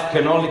 Life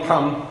can only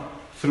come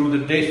through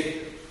the death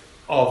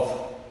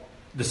of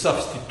the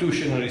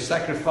substitutionary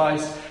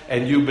sacrifice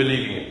and you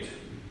believing it.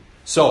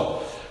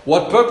 So,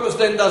 what purpose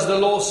then does the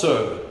law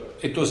serve?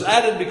 It was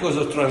added because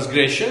of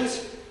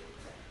transgressions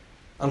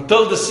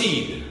until the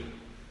seed.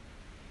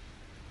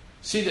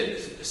 See,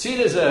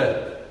 there's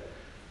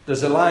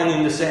a line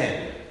in the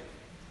sand.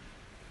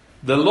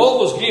 The law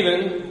was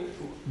given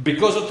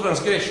because of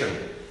transgression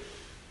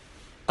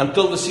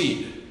until the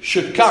seed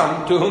should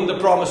come to whom the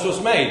promise was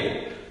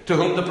made. To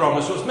whom the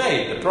promise was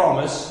made. The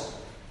promise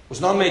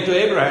was not made to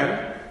Abraham,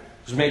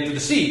 it was made to the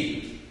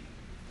seed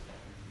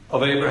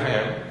of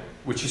Abraham,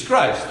 which is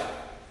Christ.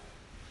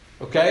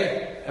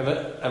 Okay?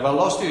 Have I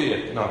lost you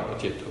yet? No,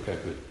 not yet. Okay,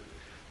 good.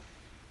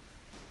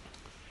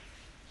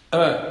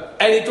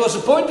 And it was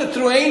appointed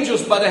through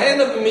angels by the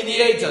hand of a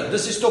mediator.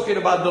 This is talking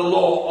about the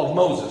law of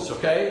Moses,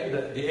 okay?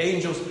 The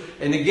angels.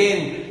 And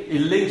again, it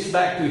links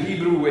back to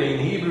Hebrew, where in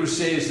Hebrew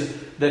says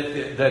that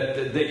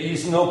there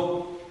is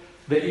no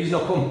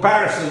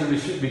comparison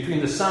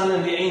between the Son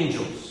and the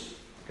angels.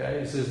 Okay?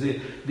 It says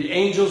the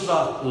angels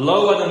are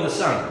lower than the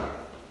Son.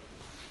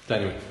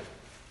 Anyway.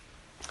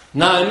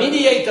 Now, a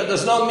mediator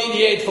does not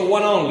mediate for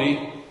one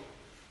only,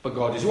 but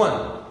God is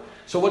one.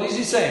 So what is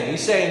he saying?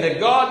 He's saying that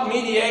God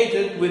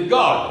mediated with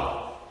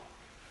God.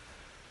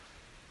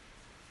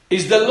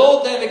 Is the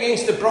law then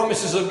against the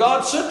promises of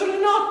God? Certainly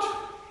not.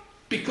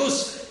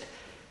 Because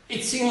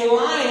it's in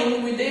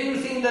line with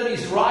everything that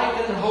is right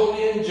and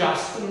holy and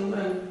just. And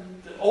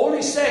all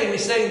he's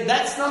saying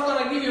that's not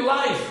going to give you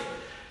life.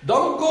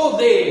 Don't go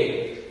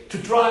there to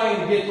try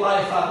and get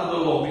life out of the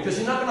law, because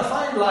you're not going to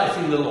find life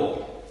in the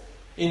law,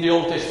 in the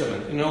Old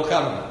Testament, in the Old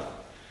Covenant.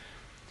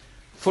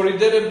 For if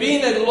there had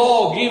been a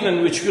law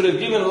given which could have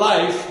given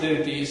life, there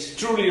it is,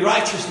 truly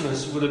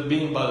righteousness would have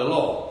been by the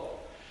law.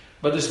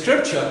 But the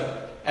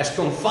Scripture has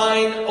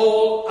confined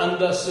all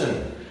under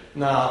sin.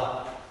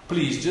 Now,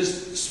 please,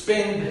 just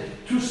spend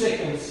 2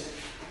 seconds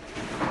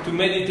to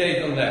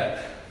meditate on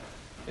that.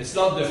 It's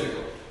not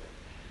difficult.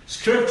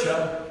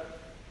 Scripture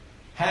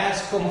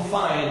has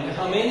confined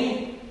how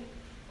many?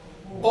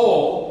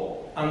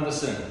 All under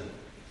sin.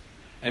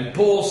 And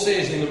Paul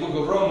says in the book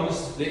of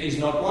Romans, there is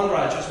not one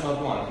righteous,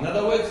 not one. In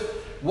other words,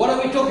 what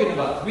are we talking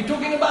about? We're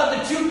talking about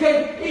that you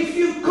can, if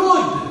you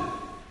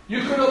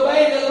could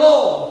obey the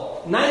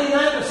law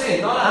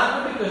 99%,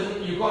 not 100%,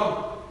 because you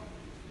can't.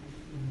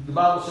 The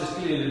Bible says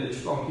clearly that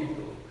you can't keep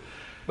the law.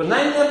 But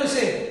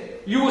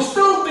 99%, you will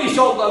still be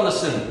sold under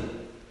sin.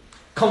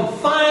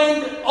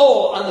 Confined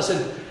all under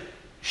sin.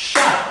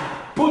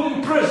 Shut, put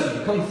in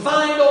prison,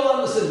 confined all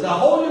under sin. The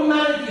whole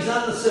humanity is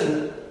under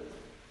sin.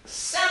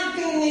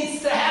 Something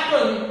needs to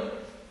happen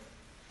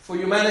for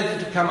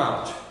humanity to come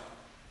out.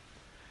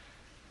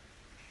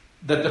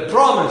 That the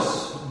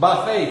promise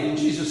by faith in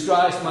Jesus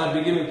Christ might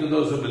be given to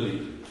those who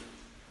believe.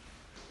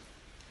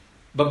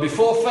 But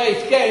before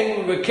faith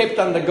came, we were kept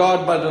under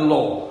God by the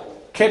law,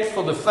 kept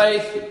for the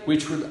faith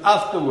which would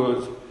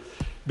afterwards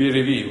be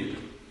revealed.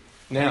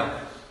 Now,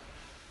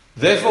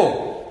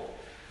 therefore,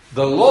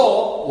 the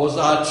law was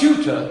our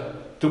tutor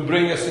to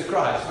bring us to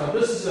Christ. Now,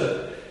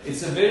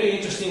 it's a very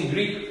interesting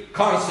Greek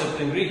concept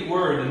and Greek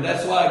word, and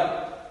that's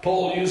why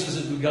Paul uses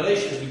it with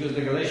Galatians, because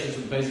the Galatians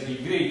were basically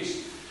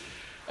Greeks.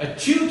 A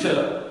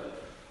tutor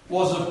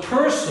was a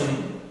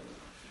person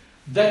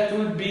that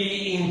would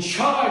be in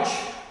charge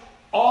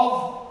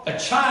of a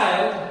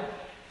child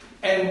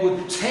and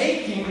would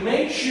take him,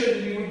 make sure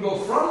that he would go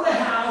from the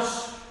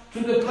house to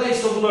the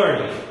place of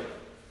learning.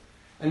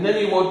 And then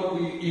he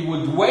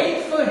would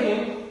wait for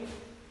him,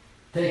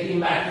 take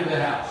him back to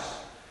the house.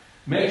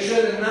 Make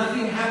sure that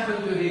nothing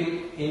happened to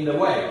him in the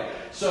way.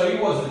 So he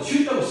was the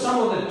tutor,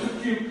 someone that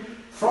took you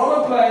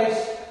from a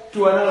place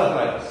to another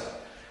place.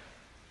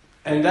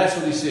 And that's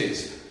what he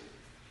says.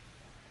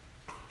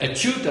 A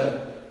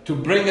tutor to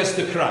bring us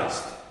to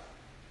Christ.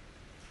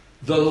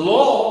 The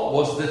law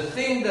was the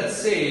thing that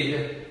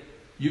said,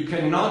 you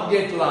cannot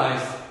get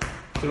life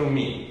through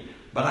me,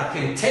 but I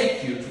can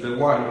take you to the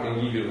one who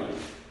can give you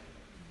life.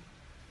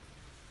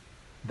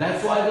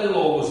 That's why the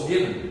law was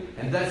given.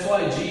 And that's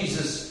why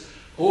Jesus,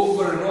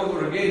 over and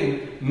over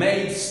again,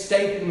 made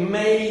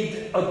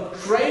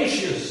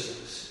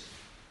outrageous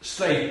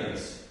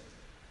statements.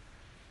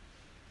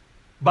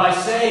 By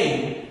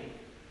saying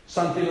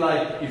something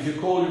like, if you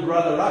call your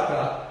brother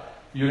Raka,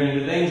 you're in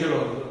the danger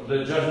of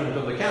the judgment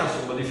of the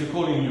council. But if you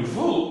call him you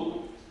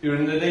fool, you're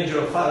in the danger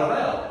of fire of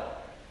hell.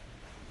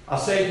 I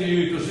say to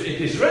you,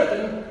 it is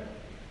written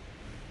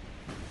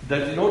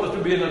that in order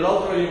to be an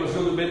adulterer, you must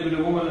go to bed with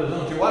a woman that is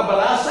not your wife.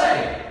 But I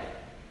say,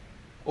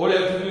 all you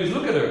have to do is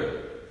look at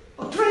her.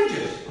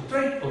 Outrageous.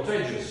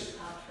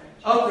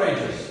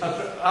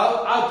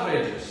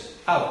 Outrageous.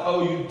 Out.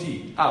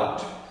 O-U-T.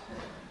 Out.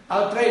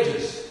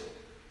 Outrageous.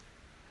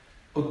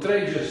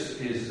 Outrageous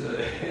is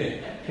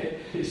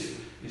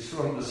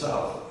from the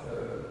south.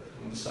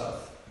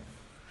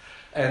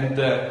 And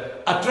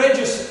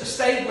outrageous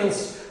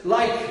statements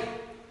like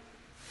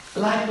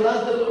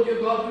love the Lord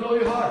your God with all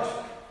your heart.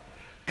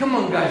 Come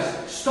on, guys,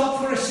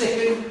 stop for a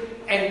second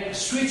and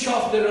switch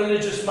off the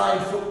religious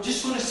mind for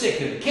just for a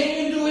second.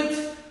 Can you do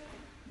it?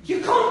 You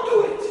can't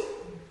do it.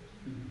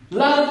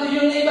 Love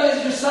your neighbor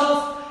as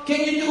yourself. Can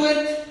you do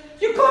it?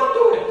 You can't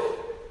do it.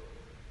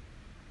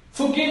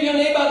 Forgive your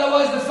neighbor,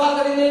 otherwise the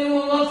Father in heaven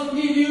will not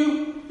forgive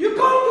you. You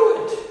can't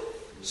do it.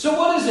 So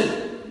what is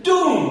it?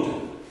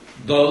 Doomed.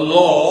 The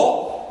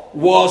law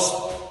was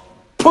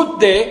put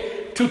there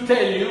to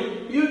tell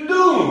you, you're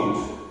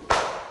doomed.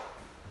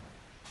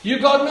 You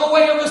got no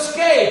way of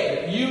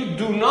escape. You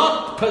do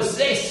not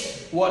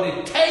possess what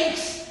it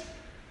takes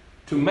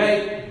to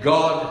make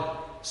God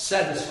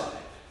satisfied.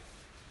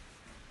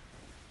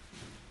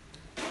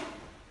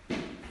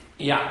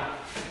 Yeah.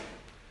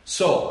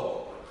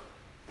 So,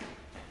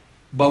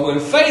 but when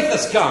faith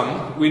has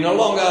come, we're no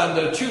longer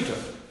under a tutor.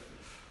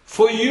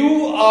 For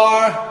you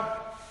are,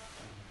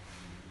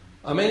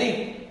 how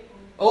many?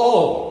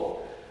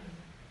 Oh,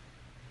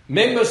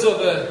 members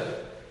of a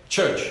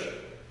church.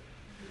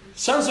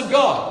 Sons of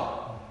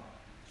God,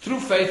 through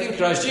faith in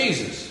Christ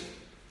Jesus.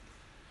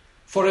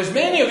 For as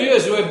many of you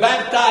as were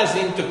baptized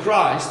into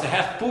Christ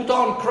have put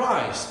on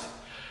Christ.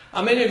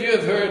 How many of you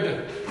have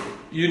heard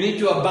you need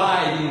to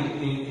abide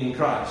in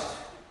Christ?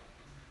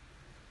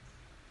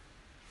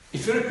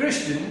 If you're a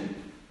Christian,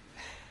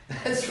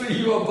 that's where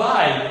you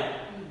abide.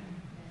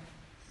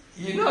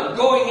 You're not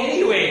going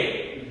anywhere.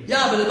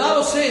 Yeah, but the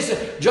Bible says,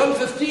 John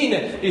 15,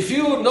 if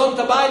you don't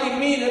abide in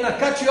me, then I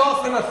cut you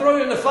off and I throw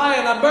you in the fire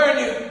and I burn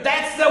you.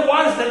 That's the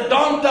ones that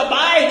don't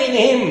abide in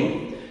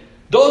Him.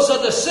 Those are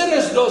the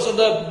sinners, those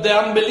are the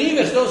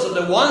unbelievers, those are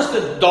the ones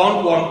that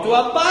don't want to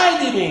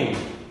abide in Him.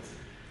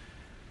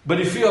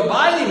 But if you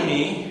abide in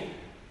me,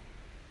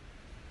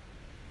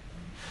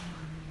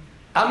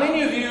 how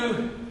many of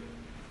you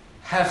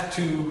have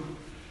to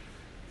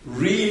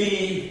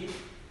really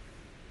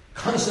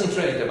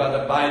concentrate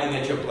about abiding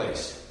at your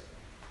place?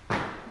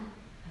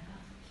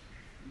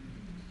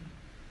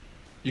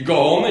 You go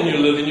home and you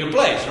live in your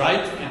place, right?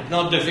 It's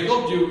not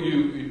difficult.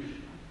 You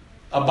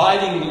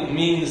abiding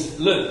means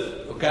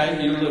live.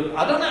 Okay, you live.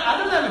 I don't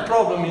have a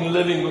problem in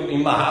living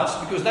in my house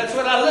because that's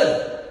where I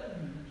live.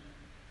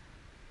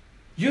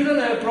 You don't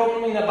have a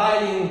problem in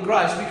abiding in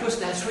Christ because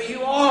that's where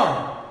you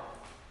are.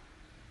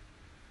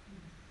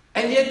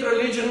 And yet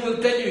religion will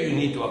tell you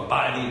need to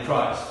abide in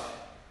Christ.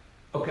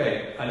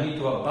 Okay, I need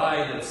to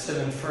abide at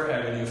 7 Fir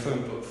Avenue,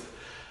 Fernbrook.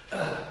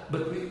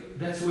 But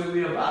that's where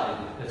we abide.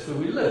 That's where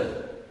we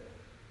live.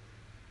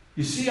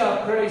 You see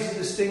how crazy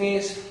this thing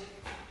is?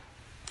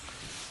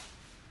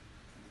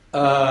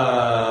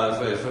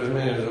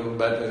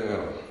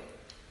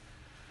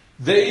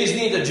 There is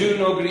neither Jew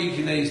nor Greek,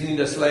 there is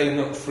neither slave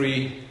nor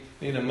free,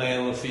 neither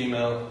male nor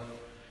female.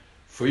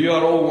 For you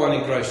are all one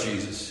in Christ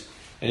Jesus.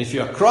 And if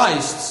you are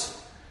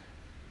Christ's,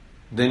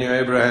 then you're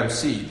Abraham's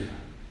seed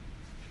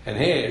and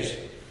heirs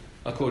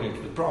according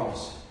to the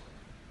promise.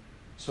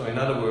 So in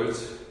other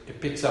words,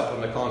 it picks up on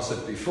the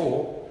concept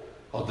before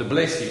of the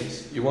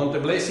blessings. You want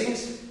the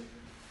blessings?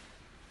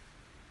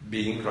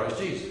 Be in Christ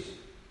Jesus.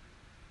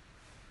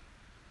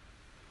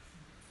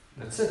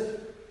 That's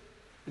it.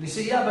 And you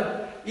say, yeah,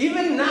 but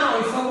even now,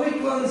 if I were to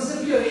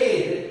unzip your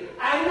head,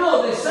 I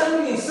know there's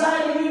something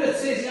inside of you that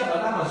says, yeah,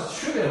 but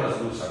surely I must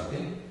do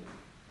something.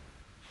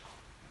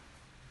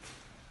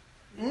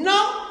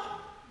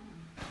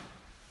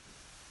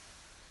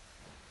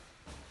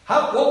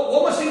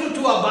 What must you do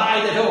to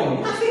abide at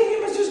home? Nothing.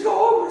 You must just go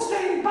home and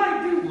stay and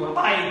abide. You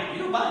abide.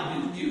 You abide.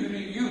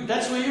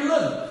 That's where you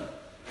live.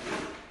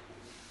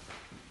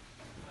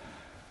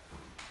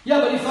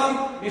 Yeah, but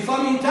if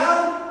I'm in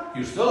town,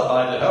 you still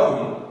abide at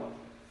home.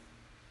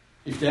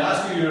 If they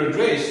ask you your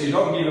address, you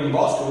don't give them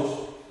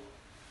Bosco's.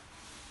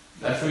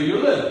 That's where you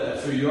live.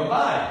 That's where you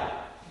abide.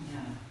 Yeah.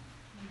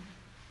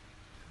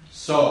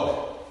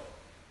 So,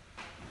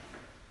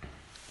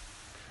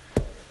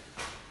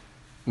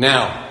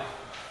 now,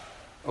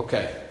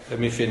 okay, let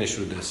me finish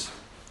with this.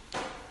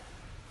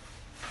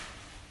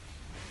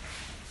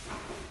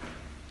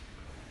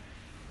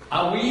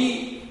 Are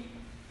we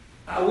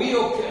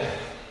okay?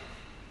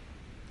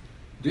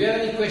 Do you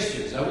have any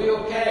questions? Are we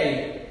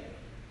okay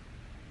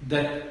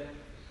that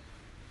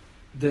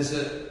there's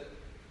a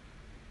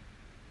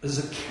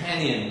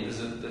canyon,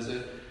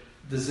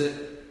 there's a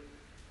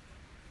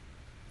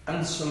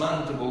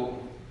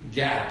unsurmountable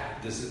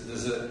gap,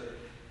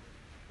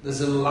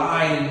 there's a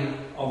line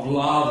of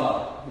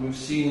lava. We've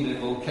seen the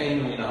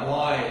volcano in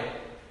Hawaii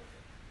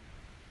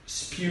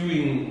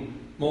spewing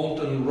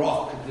molten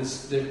rock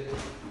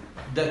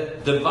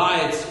that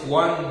divides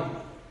one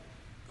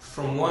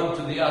from one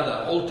to the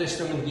other. Old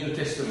Testament, New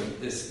Testament.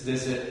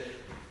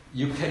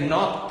 You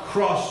cannot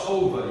cross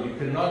over. You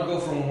cannot go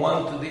from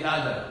one to the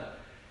other.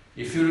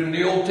 If you're in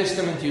the Old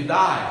Testament, you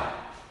die.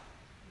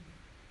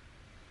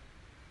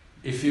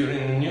 If you're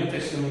in the New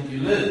Testament,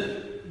 you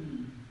live.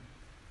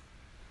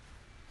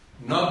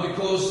 Not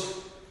because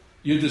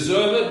you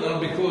deserve it, not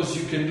because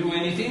you can do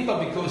anything, but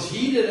because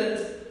He did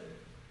it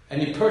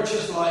and He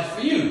purchased life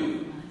for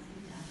you.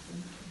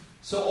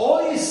 So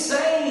all He's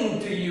saying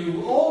to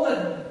you, all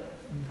that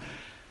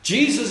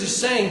Jesus is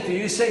saying to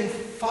you, He's saying,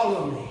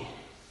 follow me.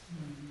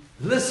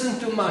 Listen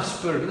to my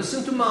spirit.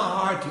 Listen to my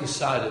heart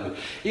inside of you.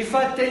 If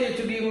I tell you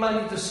to give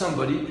money to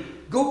somebody,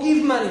 go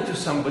give money to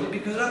somebody,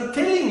 because I'm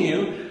telling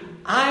you,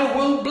 I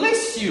will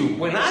bless you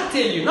when I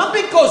tell you. Not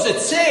because it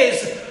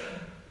says,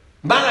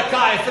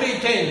 Malachi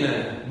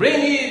 3:10,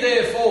 bring ye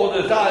therefore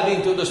the tithe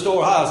into the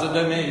storehouse, that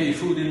there may be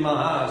food in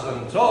my house,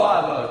 and so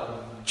I will.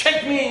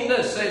 Check me in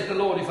this, says the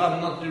Lord, if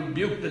I'm not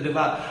rebuked the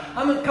devourer.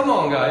 I mean, come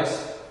on,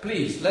 guys.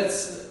 Please,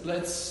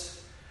 let's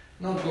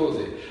not go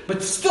there.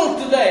 But still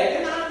today,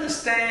 and I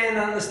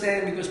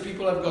understand, because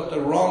people have got the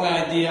wrong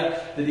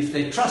idea that if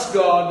they trust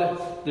God,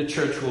 the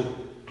church will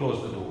close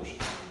the doors.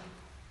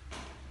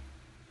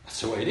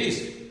 That's the way it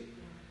is.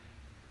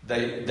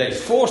 They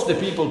force the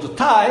people to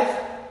tithe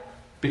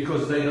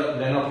because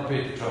they're not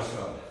prepared to trust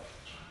God.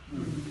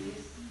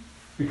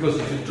 Because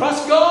if you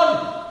trust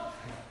God,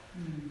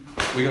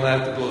 we're going to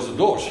have to close the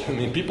doors. I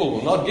mean, people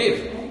will not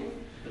give.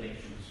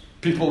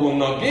 People will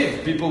not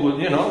give. People will,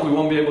 we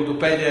won't be able to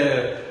pay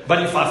their...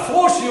 But if I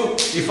force you,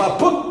 if I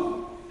put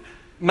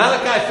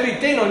Malachi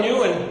 3:10 on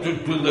you, and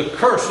to the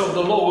curse of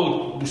the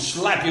Lord will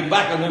slap you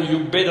back, and then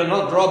you better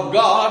not rob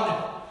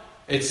God.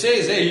 It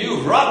says, hey,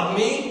 you've robbed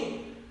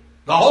me.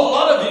 The whole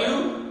lot of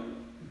you.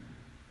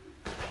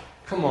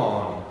 Come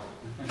on.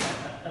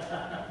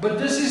 But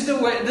this is the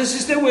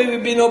way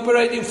we've been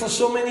operating for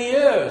so many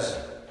years.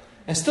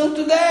 And still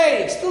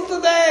today,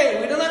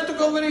 we don't have to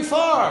go very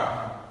far.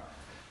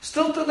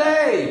 Still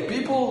today,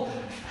 people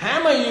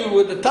hammer you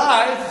with the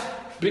tithe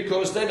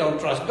because they don't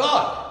trust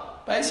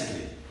God,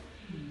 basically.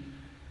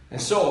 And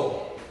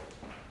so,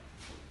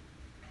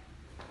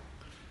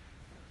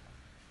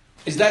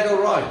 is that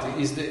all right?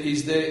 Is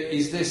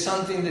there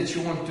something that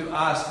you want to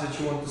ask, that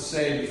you want to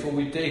say before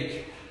we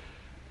take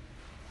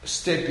a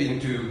step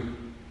into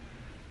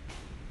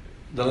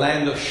the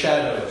land of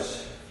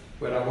shadows,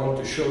 where I want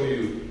to show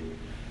you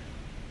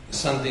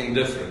something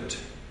different?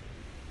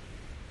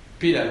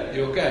 Peter,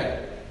 you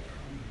okay?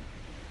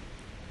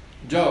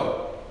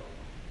 Joe,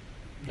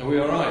 are we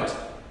all right?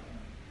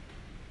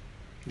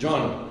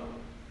 John?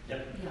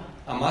 Yep. Yeah.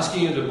 I'm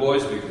asking you the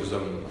boys because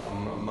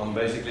I'm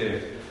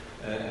basically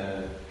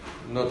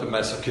not a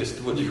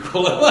masochist. What do you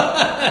call it?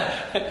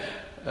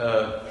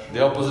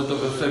 The opposite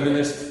of a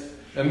feminist.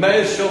 A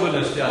male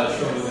chauvinist. Yeah,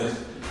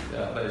 chauvinist.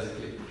 Yeah,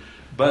 basically.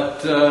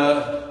 But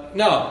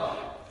no.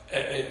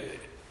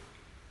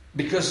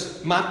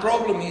 Because my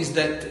problem is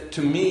that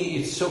to me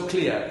it's so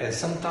clear, and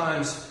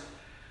sometimes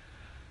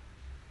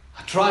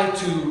I try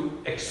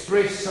to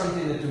express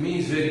something that to me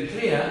is very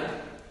clear,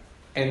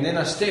 and then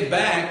I step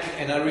back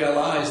and I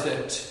realize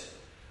that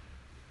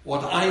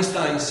what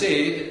Einstein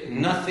said,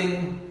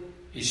 nothing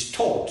is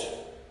taught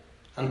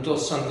until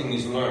something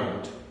is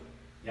learned.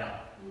 Yeah.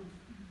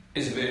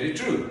 Is very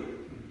true.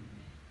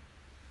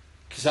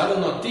 Because I will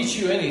not teach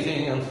you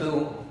anything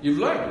until you've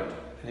learned it.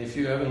 And if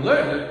you haven't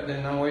learned it,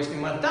 then I'm wasting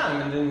my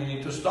time, and then you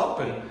need to stop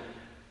and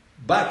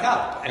back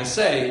up and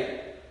say,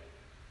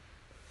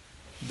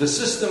 the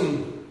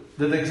system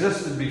that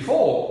existed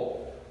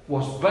before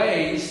was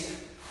based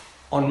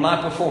on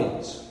my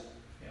performance.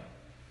 Yeah.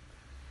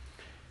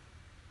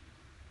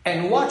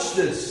 And watch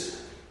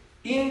this.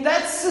 In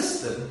that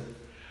system,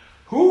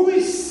 who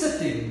is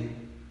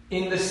sitting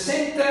in the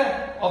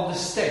center of the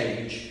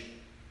stage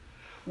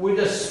with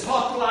the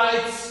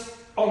spotlights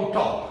on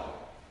top?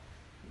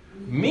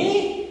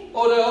 Me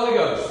or the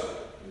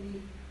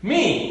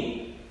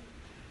Me.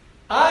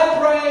 I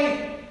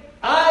pray,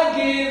 I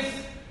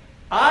give,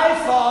 I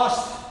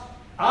fast,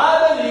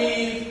 I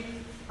believe,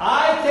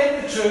 I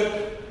take the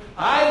trip,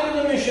 I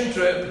do the mission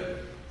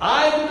trip,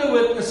 I do the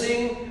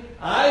witnessing,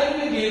 I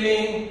do the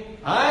giving,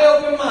 I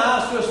open my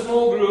house to a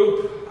small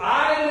group,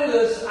 I do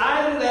this,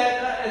 I do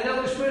that, and the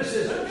Holy Spirit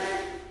says,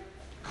 okay,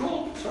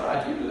 cool, it's all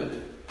right, you do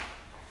it.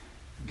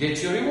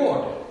 Get your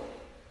reward.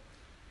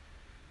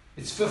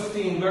 It's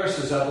 15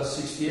 verses out of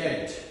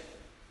 68.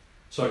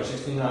 Sorry,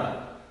 69.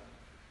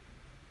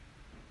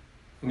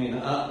 I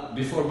mean,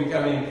 before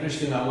becoming a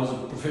Christian, I was a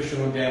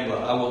professional gambler.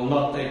 I will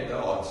not take the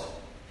odds.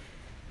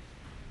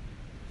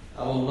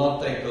 I will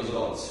not take those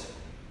odds.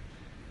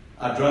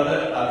 I'd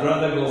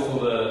rather go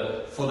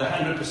for the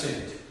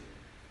 100%.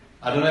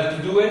 I don't have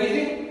to do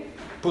anything.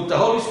 Put the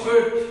Holy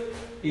Spirit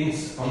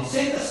on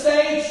center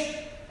stage,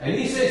 and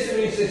He says to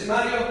me, He says,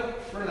 Mario,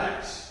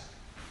 relax.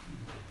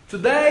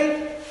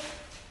 Today,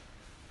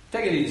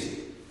 take it easy.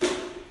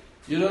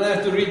 You don't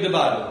have to read the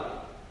Bible.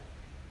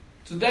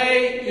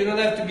 Today, you don't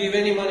have to give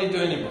any money to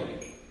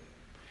anybody.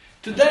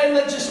 Today,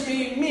 let just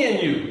be me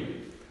and you.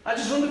 I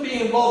just want to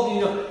be involved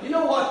in you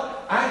know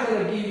what? I'm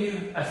going to give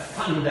you a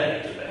fun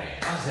day today.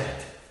 How's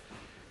that?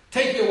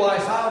 Take your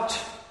wife out.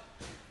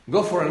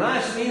 Go for a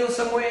nice meal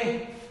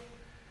somewhere.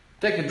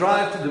 Take a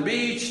drive to the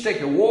beach.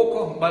 Take a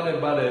walk by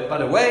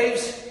the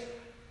waves.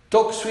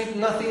 Talk sweet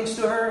nothings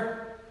to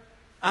her.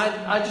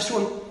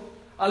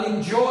 I'll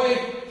enjoy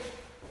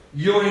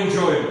your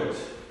enjoyment.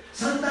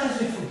 Sometimes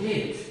we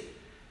forget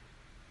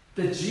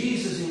that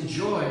Jesus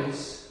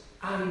enjoys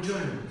our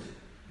enjoyment.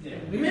 Yeah.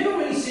 Remember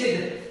when He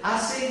said, I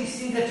say these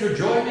things that your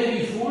joy may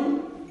be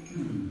full?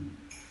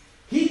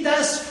 He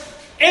does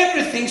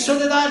everything so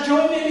that our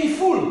joy may be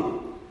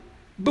full.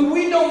 But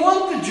we don't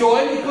want the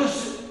joy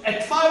because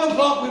at 5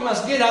 o'clock we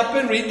must get up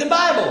and read the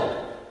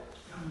Bible.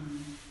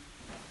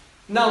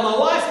 Now my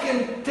wife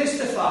can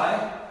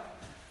testify.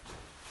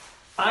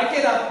 I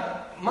get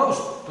up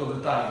most of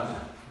the time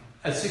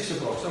at 6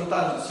 o'clock.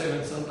 Sometimes it's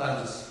 7,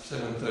 sometimes it's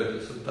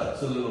 7:30,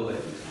 sometimes a little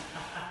later.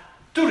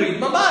 To read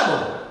my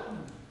Bible.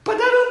 But I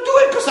don't do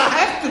it because I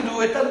have to do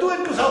it. I do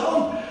it because I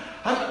want.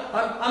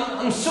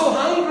 I'm so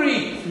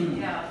hungry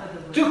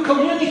to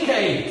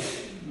communicate.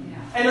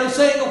 And I'm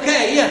saying,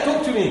 okay, yeah,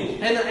 talk to me.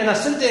 And I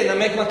sit there and I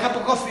make my cup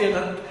of coffee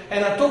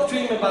and I talk to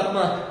him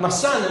about my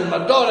son and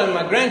my daughter and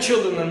my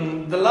grandchildren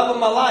and the love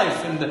of my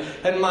life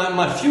and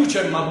my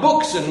future and my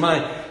books and my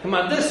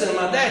this and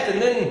my that.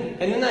 And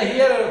then I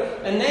hear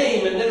a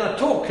name and then I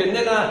talk and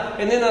then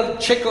I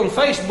check on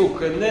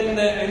Facebook and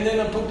then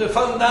I put the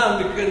phone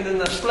down and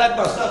then I slap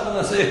myself and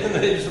I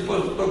say, you're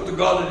supposed to talk to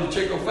God and you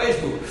check on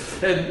Facebook.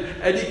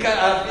 And he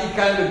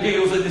kind of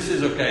giggles and he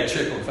says, okay,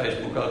 check on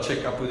Facebook. I'll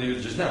check up with you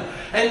just now.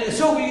 And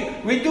so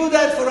we do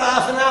that for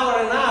half an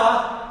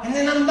hour, and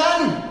then I'm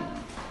done.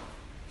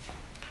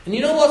 And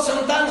you know what?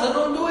 Sometimes I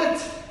don't do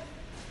it.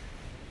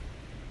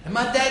 And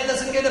my dad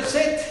doesn't get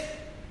upset.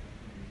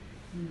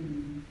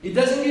 He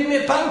doesn't give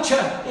me a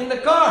puncture in the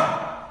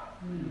car.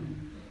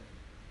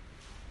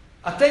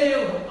 I tell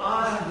you,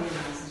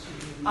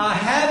 I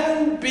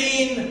haven't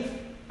been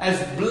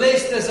as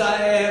blessed as I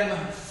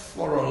am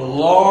for a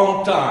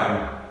long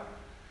time.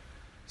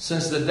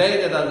 Since the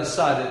day that I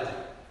decided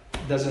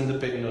it doesn't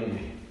depend on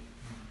me.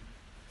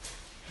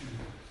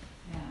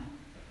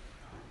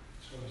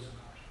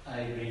 I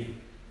agree.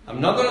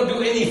 I'm not going to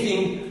do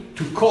anything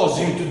to cause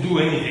Him to do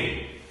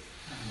anything.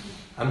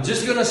 I'm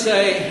just going to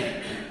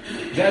say,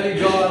 Daddy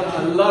God,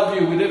 I love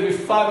you with every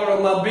fiber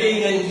of my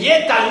being, and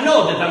yet I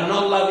know that I'm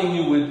not loving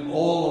you with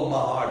all of my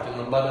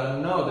heart. But I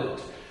know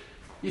that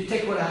you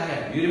take what I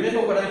have. You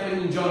remember what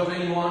happened in John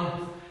 21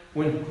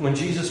 when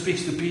Jesus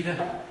speaks to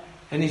Peter?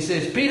 And He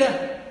says,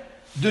 Peter,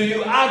 do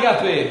you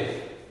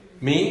agape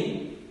me?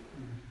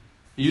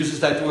 He uses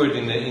that word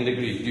in the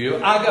Greek. Do you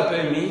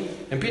agape me?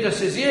 And Peter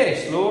says,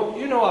 yes, Lord,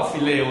 you know I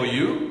phileo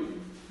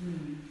you.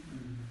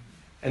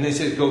 And He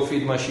says, go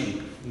feed my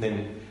sheep. And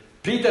then,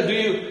 Peter, do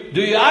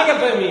you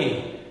agape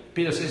me?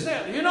 Peter says,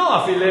 you know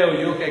I phileo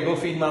you. Okay, go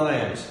feed my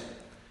lambs.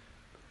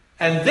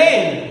 And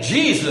then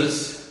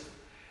Jesus,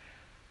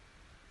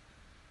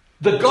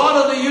 the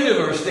God of the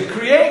universe, the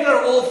creator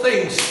of all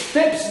things,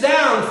 steps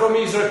down from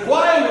His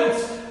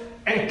requirements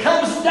and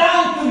comes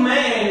down to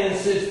man and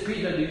says,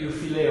 Peter, do you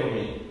phileo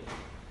me?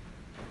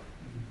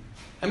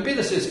 And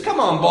Peter says, come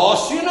on,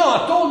 boss, you know,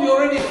 I told you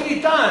already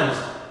 3 times.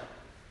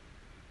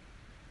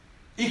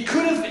 He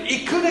could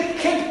have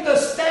kept the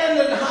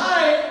standard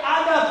high.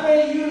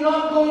 Agape, you're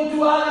not going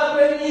to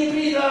agape me,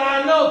 Peter,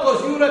 I know,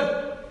 because you're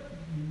a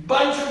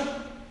bunch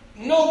of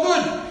no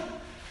good.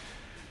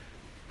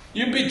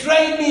 You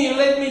betrayed me, you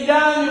let me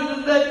down, you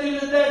did that, you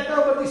did that.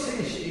 No, but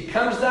he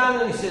comes down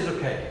and he says,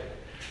 okay,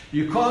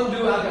 you can't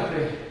do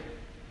agape.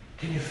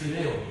 Can you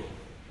phileo me?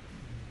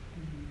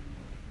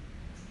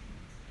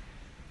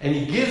 And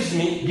He gives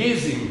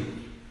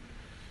him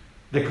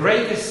the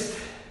greatest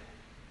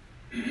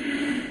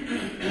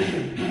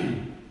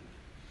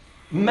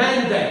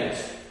mandate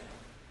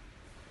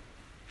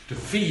to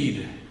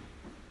feed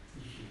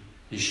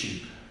His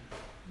sheep.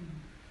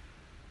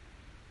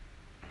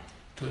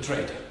 to a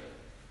traitor.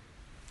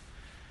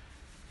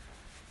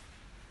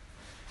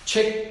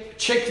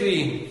 Check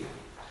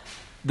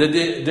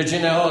the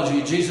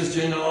genealogy, Jesus'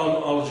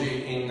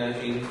 genealogy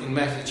in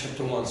Matthew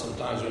chapter 1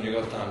 sometimes when you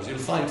got time. You'll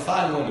find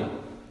 5 women.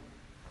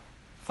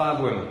 5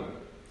 women.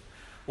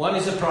 One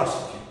is a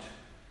prostitute.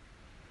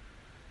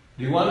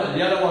 The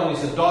other one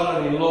is a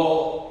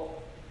daughter-in-law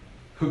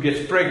who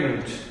gets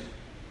pregnant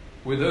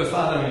with her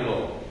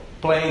father-in-law,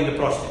 playing the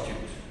prostitute.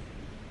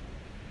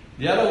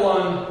 The other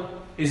one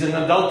is an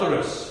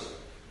adulteress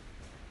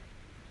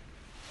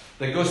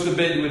that goes to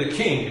bed with a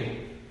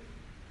king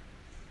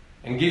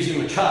and gives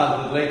him a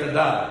child that later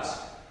dies.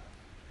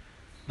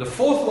 The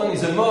 4th one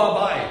is a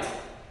Moabite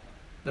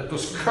that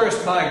was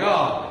cursed by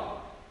God,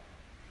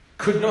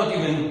 could not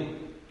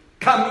even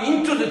come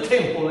into the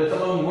temple, let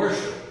alone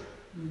worship.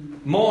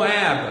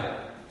 Moab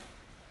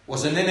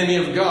was an enemy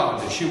of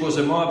God. She was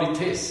a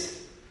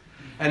Moabitess.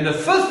 And the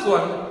 5th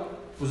one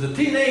was a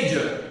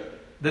teenager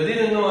that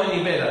didn't know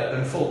any better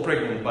than fall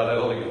pregnant by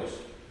the Holy Ghost.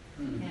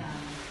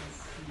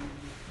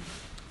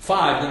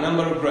 5, the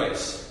number of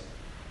grace.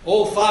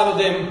 All 5 of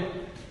them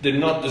did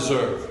not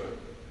deserve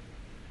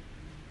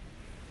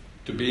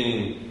to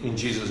be in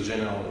Jesus'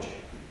 genealogy.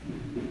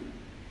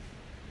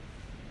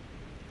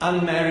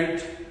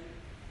 Unmarried,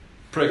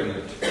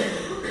 pregnant.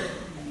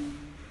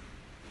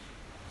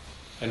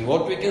 And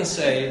what we can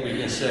say,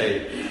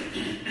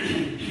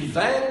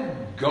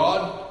 thank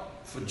God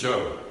for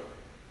Joe,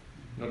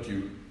 not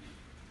you.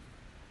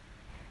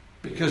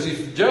 Because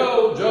if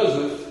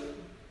Joseph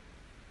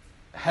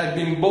had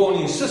been born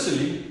in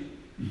Sicily,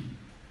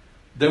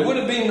 there would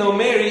have been no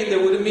Mary, there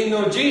would have been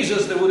no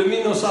Jesus, there would have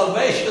been no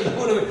salvation.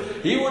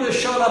 He would have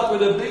shot up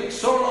with a big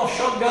sawn-off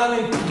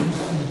shotgun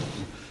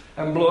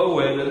and blow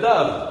away the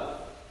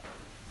dove.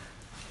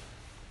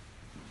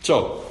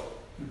 So,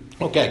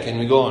 okay, can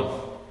we go on?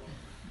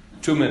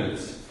 2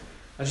 minutes.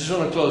 I just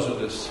want to close with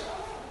this.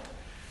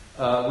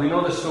 We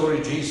know the story.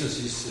 This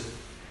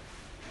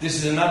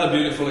is another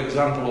beautiful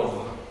example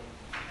of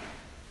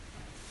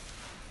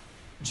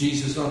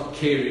Jesus not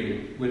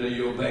caring whether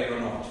you obey or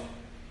not.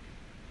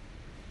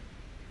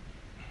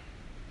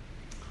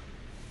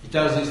 He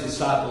tells his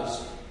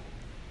disciples,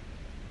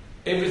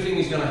 everything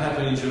is going to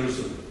happen in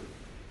Jerusalem.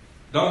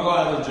 Don't go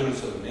out of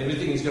Jerusalem.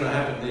 Everything is going to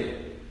happen there.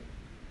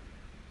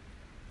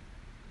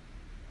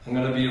 I'm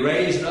going to be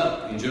raised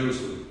up in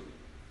Jerusalem.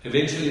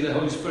 Eventually the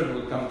Holy Spirit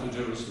will come to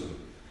Jerusalem.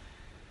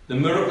 The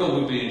miracle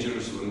will be in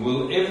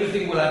Jerusalem.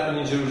 Everything will happen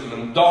in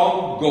Jerusalem.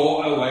 Don't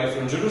go away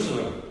from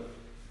Jerusalem.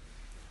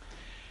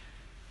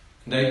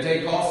 They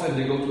take off and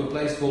they go to a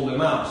place called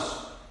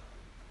Emmaus.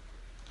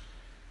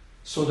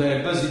 So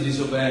they're busy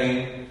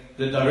disobeying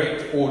the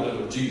direct order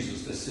of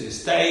Jesus that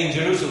says, stay in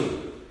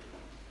Jerusalem.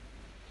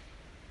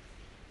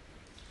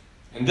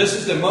 And this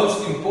is the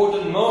most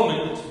important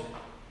moment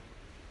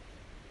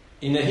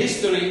in the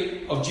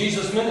history of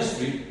Jesus'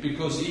 ministry,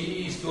 because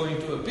he is going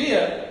to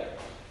appear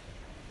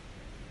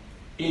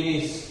in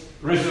his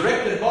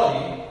resurrected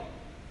body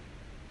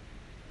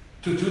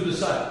to 2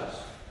 disciples.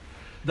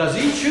 Does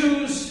he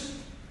choose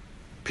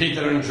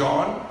Peter and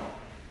John,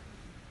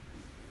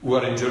 who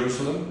are in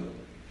Jerusalem?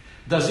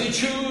 Does he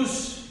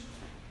choose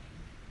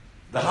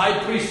the high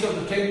priest of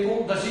the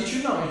temple? Does he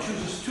choose? No, he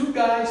chooses 2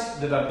 guys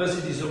that are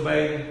busy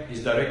disobeying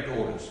his direct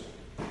orders.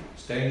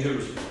 Stay in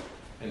Jerusalem.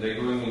 And they're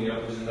going in the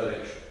opposite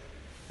direction.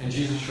 And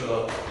Jesus showed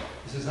up.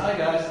 He says, hi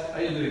guys, how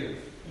you doing?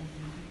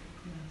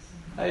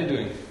 How you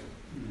doing?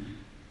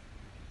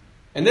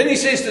 And then he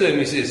says to them,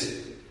 he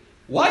says,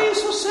 why are you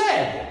so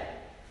sad?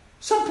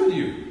 What's up with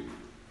you?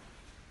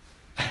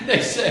 And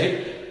they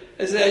say,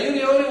 are you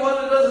the only one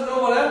that doesn't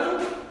know what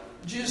happened?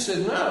 Jesus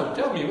said, no,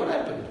 tell me what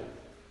happened.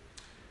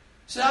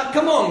 He said,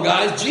 come on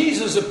guys,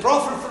 Jesus, a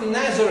prophet from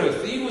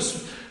Nazareth,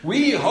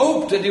 we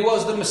hoped that he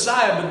was the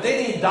Messiah, but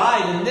then he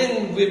died, and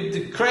then with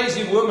the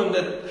crazy woman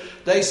that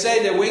they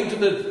say they went to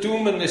the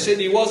tomb and they said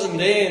he wasn't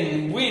there,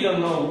 and we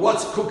don't know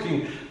what's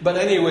cooking. But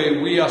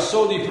anyway, we are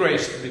so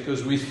depressed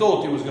because we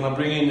thought he was going to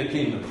bring in the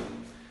kingdom.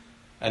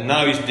 And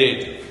now he's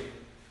dead.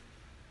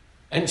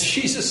 And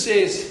Jesus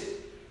says,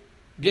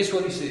 guess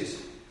what he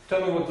says?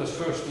 Tell me what the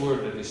first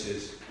word that he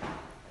says.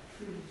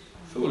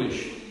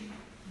 Foolish.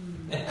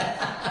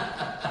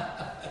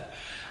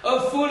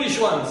 Oh, foolish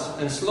ones,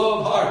 and slow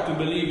of heart to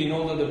believe in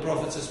all that the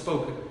prophets have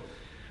spoken.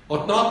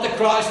 Ought not the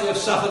Christ to have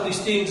suffered these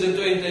things and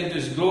to enter into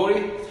his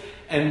glory?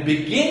 And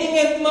beginning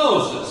at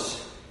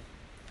Moses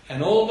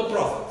and all the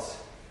prophets.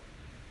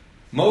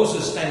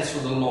 Moses stands for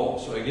the law.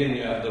 So again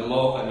you have the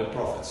law and the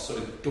prophets. So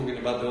it's talking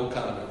about the old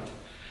covenant.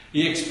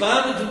 He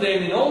expounded to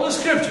them in all the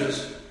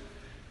scriptures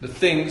the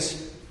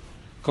things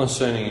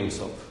concerning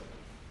himself.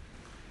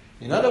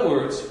 In other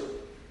words,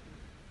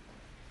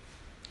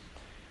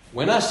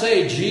 when I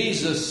say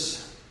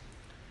Jesus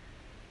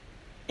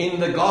in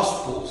the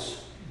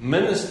Gospels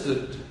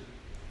ministered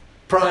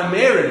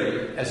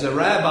primarily as a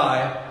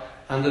rabbi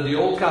under the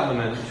Old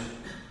Covenant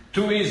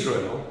to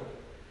Israel,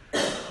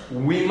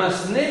 we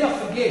must never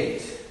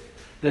forget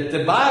that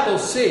the Bible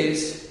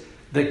says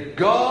that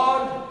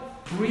God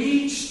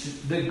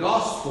preached the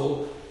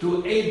Gospel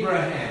to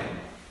Abraham.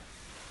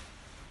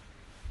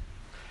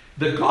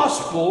 The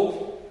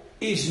gospel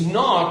is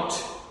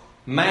not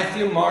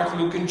Matthew, Mark,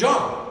 Luke, and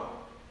John.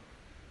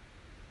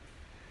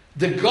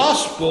 The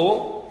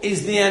gospel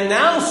is the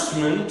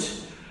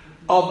announcement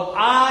of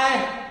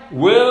I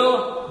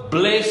will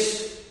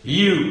bless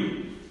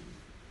you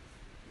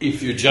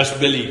if you just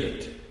believe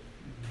it.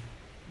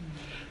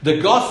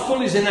 The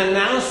gospel is an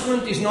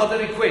announcement, is not a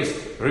request.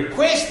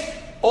 Request,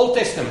 Old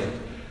Testament.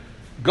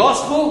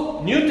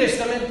 Gospel, New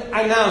Testament,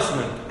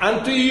 announcement.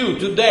 Unto you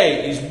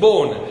today is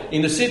born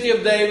in the city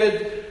of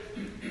David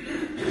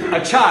a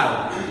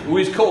child who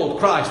is called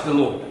Christ the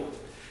Lord.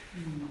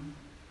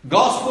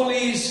 Gospel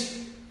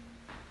is,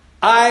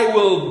 I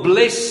will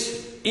bless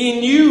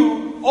in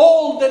you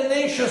all the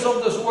nations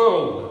of this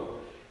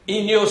world.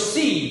 In your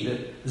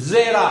seed,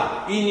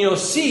 Zerah, in your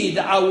seed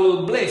I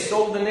will bless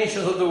all the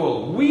nations of the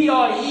world. We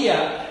are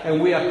here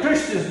and we are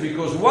Christians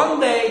because one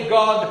day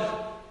God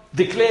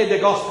declared the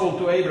gospel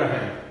to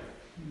Abraham.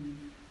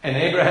 And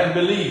Abraham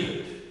believed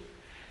it.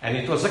 And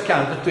it was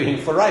accounted to him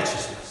for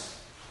righteousness.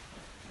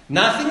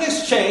 Nothing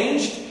has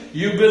changed.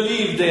 You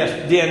believe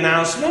the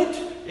announcement,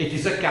 it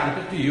is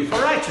accounted to you for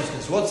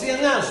righteousness. What's the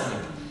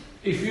announcement?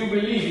 If you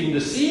believe in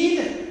the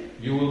seed,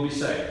 you will be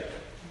saved.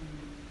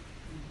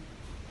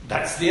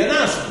 That's the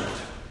announcement.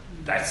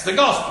 That's the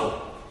gospel.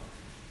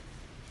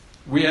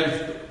 We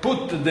have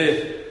put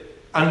the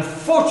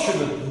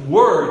unfortunate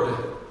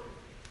word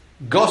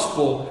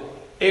gospel,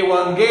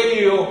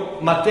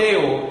 Evangelio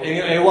Matteo,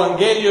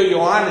 Evangelio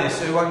Johannes,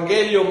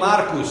 Evangelio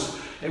Marcus.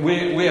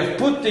 We have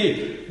put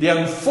the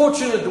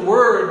unfortunate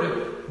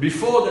word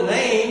before the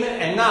name,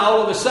 and now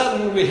all of a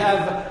sudden we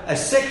have a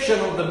section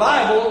of the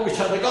Bible which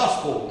are the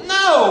gospel.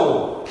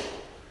 No!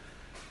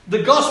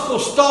 The gospel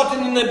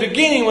started in the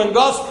beginning when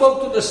God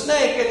spoke to the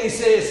snake and he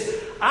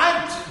says,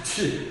 I'm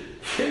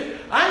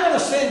going to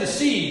send the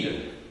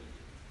seed.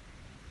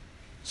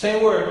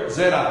 Same word,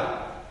 Zerah.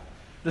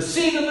 The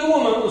seed of the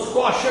woman will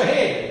squash her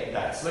head.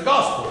 That's the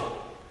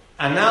gospel.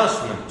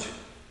 Announcement.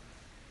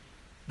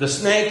 The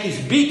snake is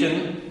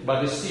beaten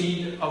by the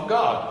seed of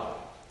God.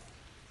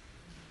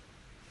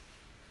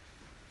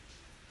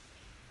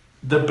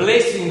 The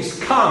blessings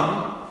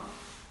come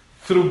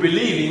through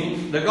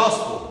believing the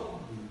gospel.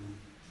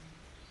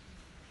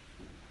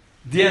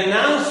 The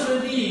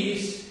announcement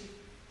is,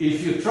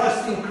 if you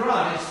trust in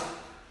Christ,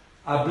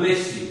 I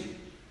bless you.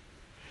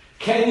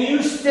 Can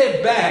you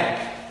step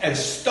back and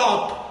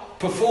stop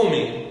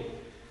performing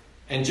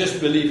and just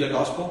believe the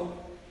gospel?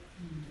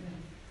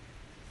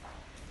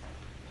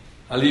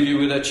 I'll leave you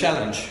with a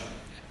challenge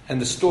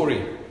and the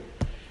story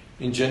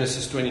in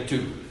Genesis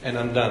 22, and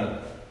I'm done.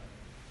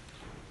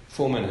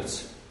 4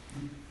 minutes.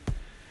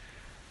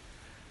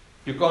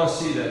 You can't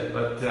see that,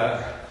 but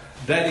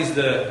that is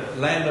the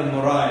land of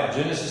Moriah.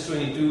 Genesis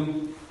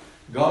 22,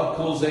 God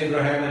calls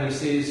Abraham and he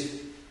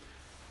says,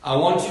 I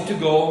want you to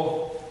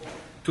go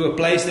to a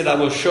place that I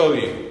will show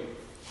you.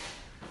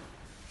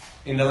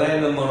 In the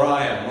land of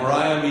Moriah.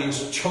 Moriah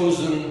means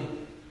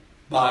chosen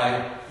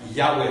by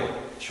Yahweh,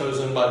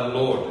 chosen by the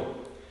Lord.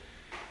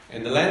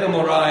 And the land of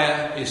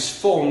Moriah is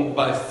formed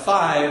by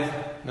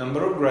 5,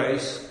 number of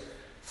grace,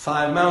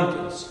 5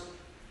 mountains.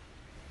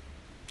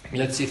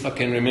 Let's see if I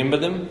can remember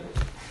them.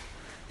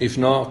 If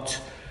not,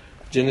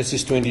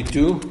 Genesis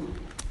 22.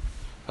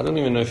 I don't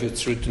even know if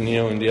it's written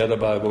here in the other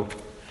Bible.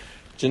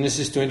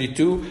 Genesis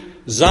 22.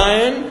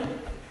 Zion,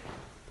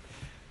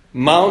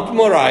 Mount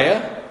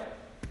Moriah,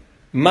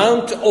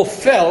 Mount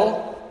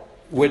Ophel,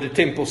 where the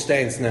temple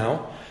stands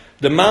now,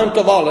 the Mount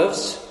of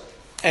Olives,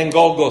 and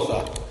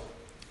Golgotha.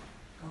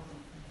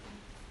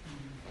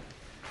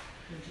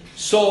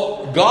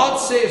 So God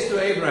says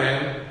to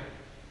Abraham,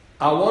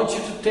 I want you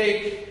to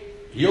take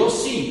your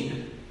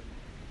seed,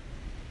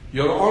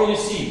 your only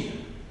seed.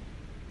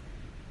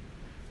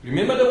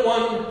 Remember the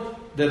one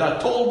that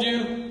I told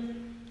you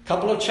a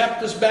couple of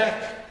chapters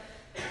back?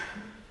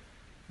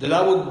 That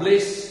I would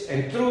bless,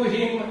 and through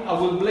him I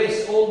will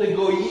bless all the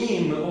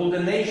Goyim, all the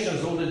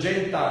nations, all the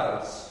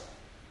Gentiles.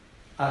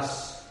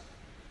 Us.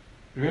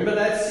 Remember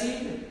that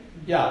seed?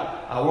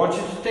 Yeah. I want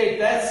you to take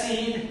that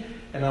seed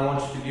and I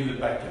want you to give it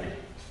back to me.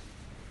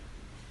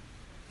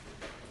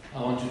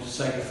 I want you to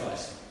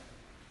sacrifice it.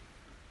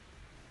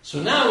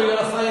 So now we're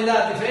going to find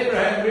out if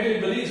Abraham really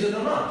believes it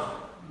or not.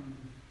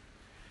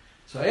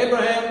 So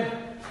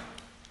Abraham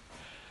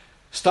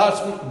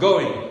starts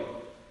going.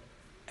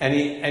 And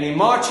he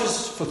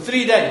marches for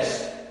 3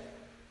 days.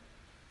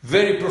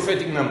 Very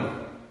prophetic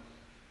number.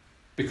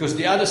 Because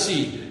the other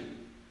seed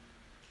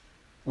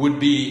would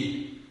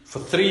be for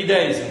 3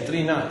 days and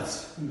 3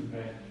 nights.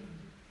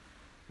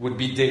 Would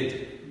be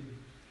dead.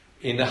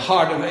 In the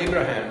heart of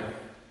Abraham,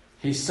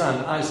 his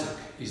son Isaac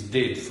is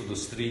dead for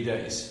those 3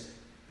 days.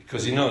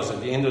 Because he knows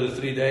at the end of the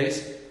 3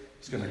 days,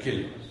 he's going to kill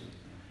him.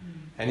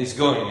 And he's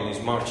going and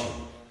he's marching.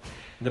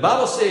 And the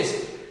Bible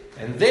says,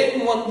 and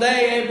then one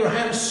day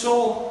Abraham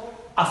saw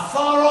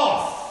afar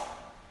off.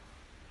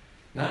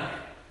 Now,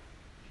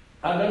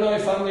 I don't know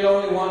if I'm the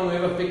only one who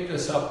ever picked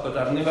this up, but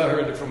I've never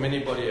heard it from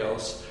anybody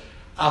else.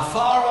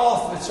 Afar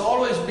off, it's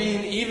always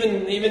been,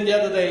 even the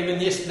other day, even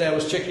yesterday I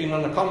was checking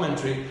on a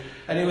commentary,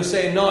 and he was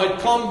saying, no, it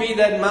can't be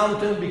that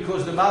mountain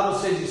because the Bible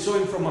says he saw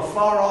him from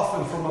afar off,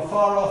 and from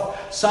afar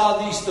off,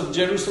 southeast of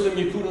Jerusalem,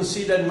 you couldn't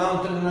see that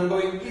mountain. And I'm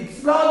going,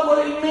 it's not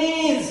what it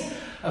means.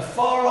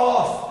 Afar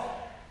off,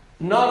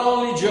 not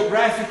only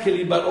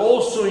geographically, but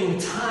also in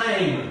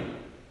time.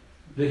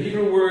 The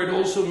Hebrew word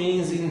also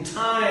means in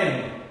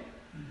time.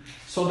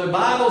 So the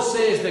Bible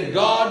says that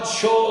God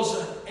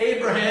shows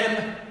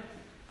Abraham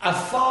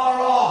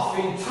afar off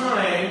in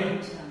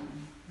time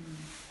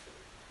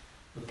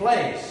the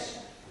place.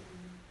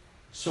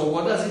 So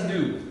what does he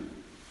do?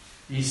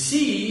 He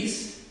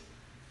sees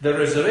the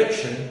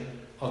resurrection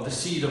of the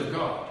seed of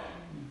God.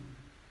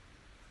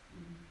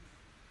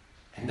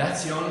 And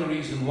that's the only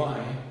reason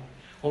why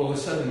all of a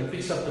sudden he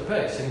picks up the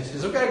pace and he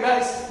says, okay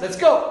guys, let's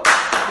go.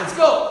 Let's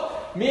go.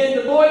 Me and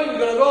the boy, we're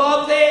going to go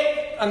up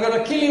there. I'm going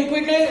to kill him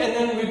quickly and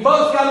then we're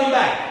both coming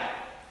back.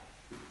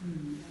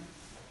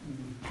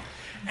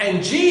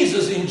 And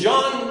Jesus in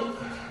John,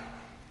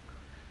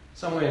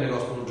 somewhere in the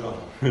Gospel of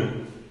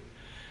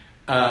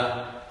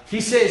John,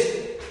 he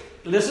says,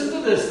 listen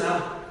to this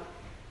now.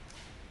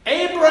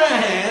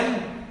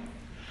 Abraham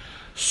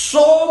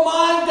saw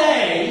my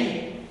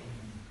day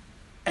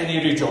and he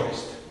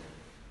rejoiced.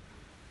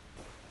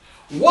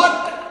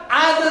 What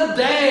other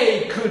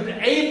day could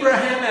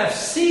Abraham have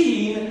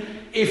seen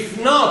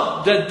if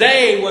not the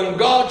day when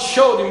God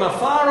showed him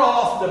afar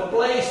off the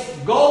place,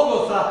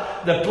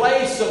 Golgotha, the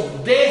place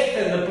of death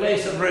and the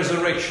place of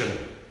resurrection,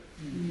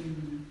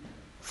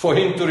 for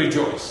him to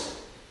rejoice?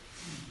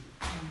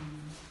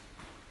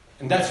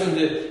 And that's when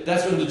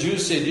the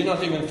Jews said, you're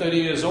not even 30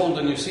 years old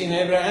and you've seen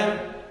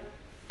Abraham?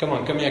 Come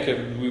on, come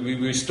here,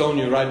 we stone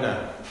you right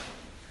now.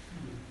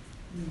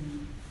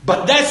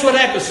 But that's what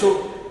happens.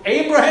 So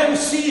Abraham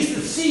sees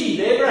the seed.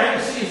 Abraham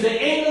sees the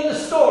end of the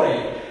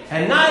story.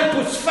 And now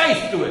he puts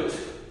faith to it.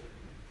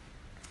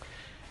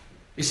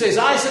 He says,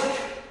 Isaac,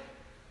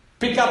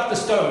 pick up the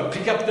stone,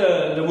 pick up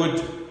the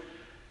wood.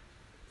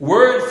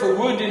 Word for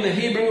wood in the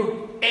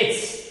Hebrew,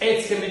 etz.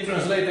 Etz can be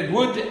translated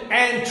wood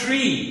and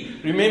tree.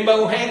 Remember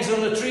who hangs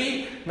on the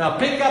tree? Now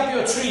pick up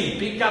your tree.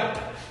 Pick up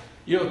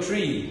your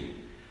tree.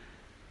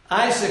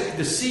 Isaac,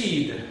 the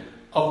seed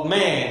of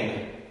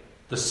man,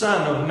 the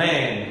son of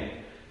man,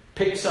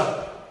 picks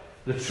up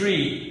the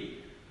tree,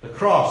 the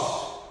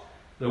cross,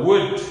 the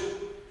wood,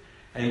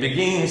 and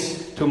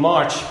begins to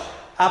march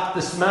up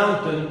this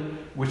mountain,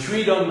 which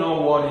we don't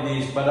know what it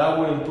is, but I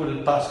wouldn't put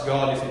it past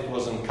God if it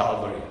wasn't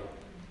Calvary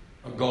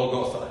or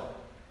Golgotha.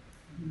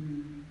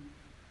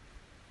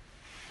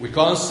 We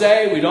can't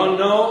say, we don't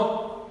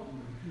know.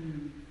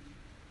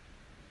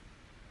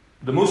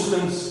 The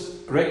Muslims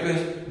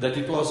reckon that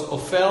it was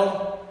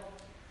Ophel,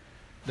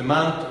 the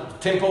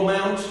Mount, Temple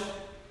Mount,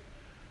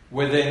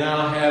 where they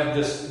now have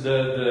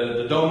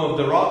the Dome of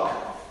the Rock.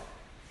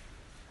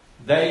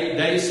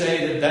 They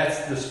say that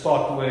that's the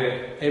spot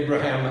where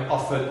Abraham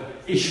offered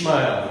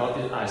Ishmael, not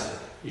Isaac,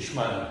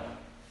 Ishmael.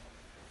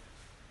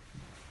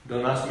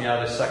 Don't ask me how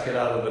they suck it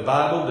out of the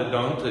Bible. They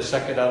don't. They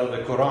suck it out of the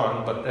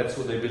Quran, but that's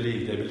what they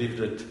believe. They believe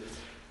that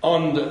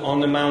on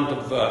the mount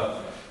of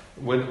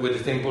where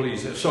the temple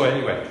is. So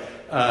anyway,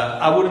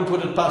 I wouldn't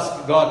put it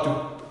past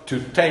God to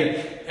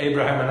take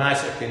Abraham and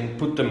Isaac and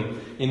put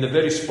them in the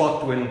very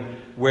spot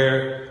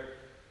where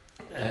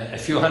a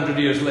few hundred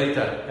years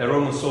later a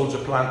Roman soldier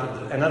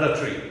planted another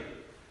tree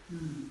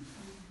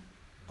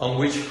on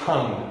which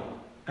hung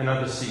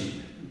another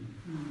seed,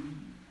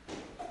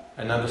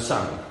 another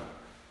son.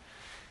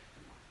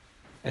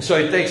 And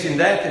so he takes in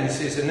that and he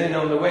says, and then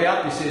on the way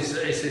up he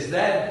says,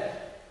 Dad,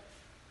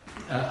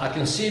 I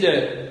can see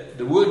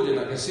the wood and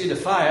I can see the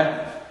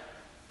fire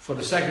for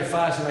the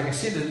sacrifice and I can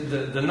see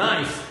the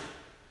knife.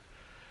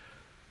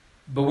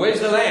 But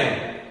where's the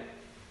lamb?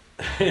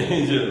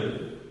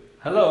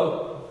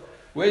 Hello?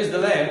 Where's the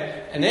lamb?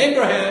 And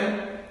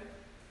Abraham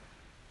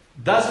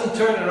doesn't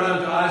turn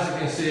around to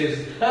Isaac and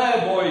says,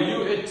 hey boy,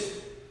 you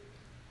hit.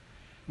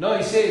 No,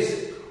 he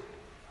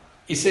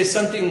says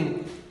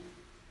something.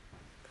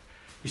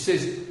 He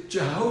says,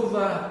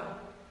 Jehovah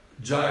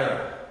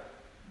Jireh.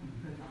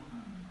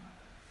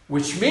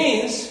 Which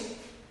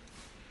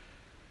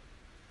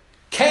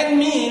can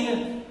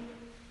mean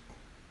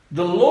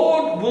the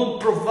Lord will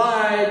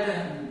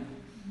provide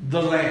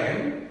the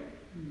lamb,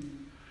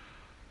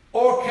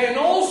 or can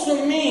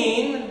also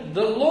mean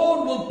the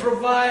Lord will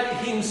provide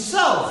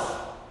himself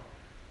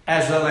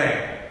as a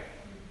lamb.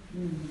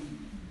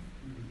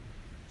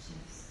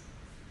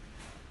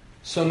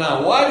 So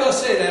now, why do I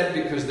say that?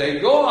 Because they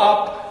go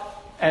up,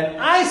 and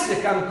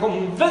Isaac, I'm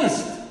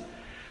convinced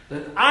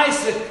that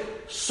Isaac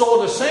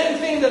saw the same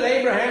thing that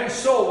Abraham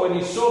saw when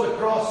he saw the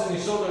cross and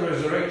he saw the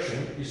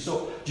resurrection.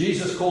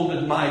 Jesus called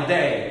it my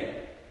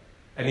day,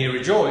 and he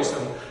rejoiced.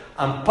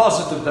 I'm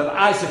positive that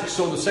Isaac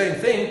saw the same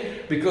thing,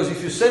 because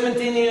if you're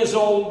 17 years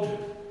old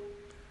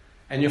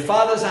and your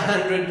father's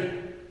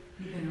 100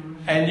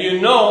 and you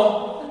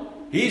know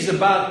he's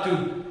about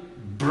to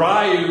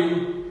braai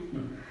you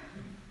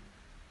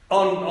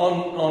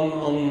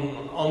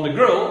on the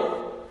grill,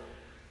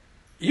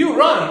 You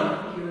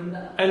run,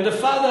 and the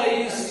father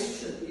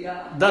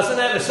doesn't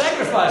have a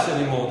sacrifice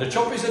anymore. The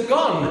choppies are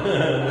gone.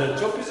 The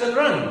choppies had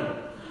run.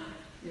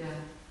 Yeah.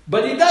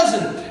 But he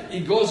doesn't.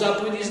 He goes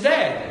up with his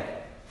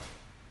dad.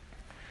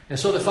 And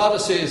so the father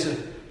says,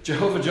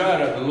 Jehovah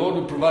Jireh, the Lord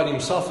will provide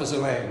himself as a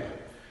lamb.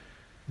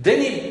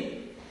 Then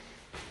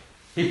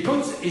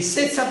he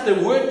sets up the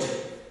wood,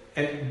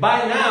 and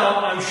by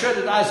now I'm sure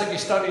that Isaac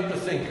is starting to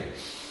think,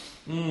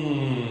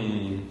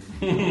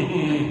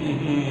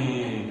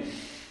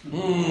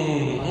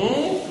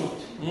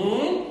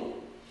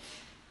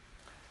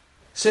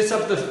 Sets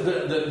up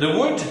the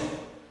wood,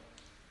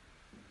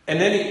 and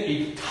then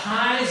he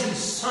ties his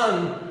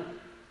son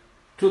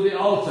to the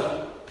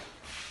altar.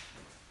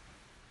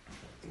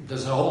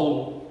 There's a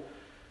whole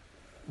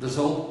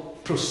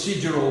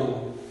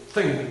procedural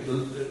thing,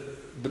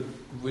 but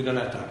we don't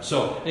have time.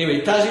 So anyway,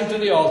 he ties him to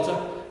the altar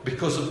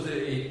because of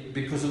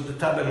the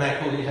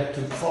tabernacle. He had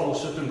to follow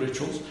certain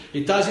rituals.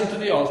 He ties him to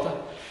the altar,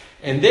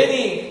 and then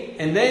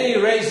he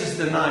raises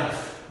the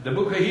knife. The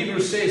book of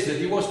Hebrews says that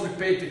he was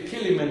prepared to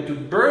kill him and to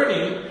burn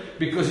him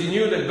because he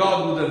knew that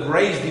God would have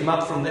raised him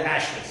up from the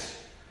ashes.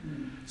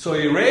 So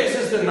he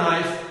raises the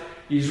knife.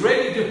 He's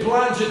ready to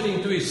plunge it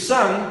into his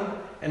son.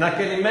 And I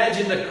can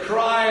imagine the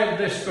cry of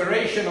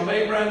desperation of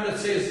Abraham that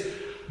says,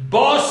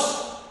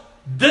 "Boss,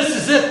 this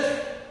is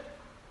it.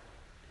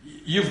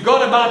 You've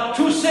got about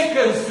 2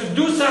 seconds to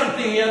do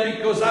something here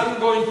because I'm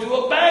going to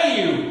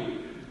obey you."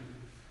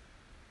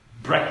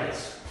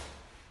 Brackets.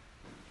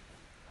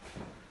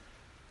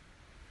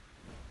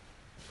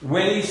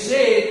 When he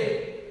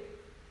said,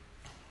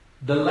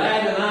 "The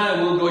lad and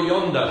I will go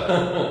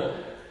yonder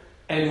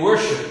and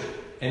worship,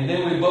 and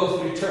then we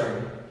both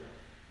return,"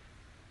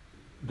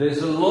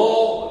 there's a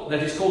law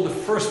that is called the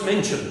first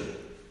mention.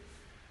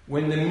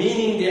 When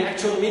the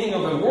actual meaning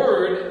of a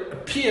word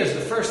appears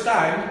the first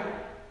time,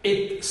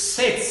 it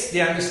sets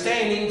the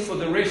understanding for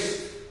the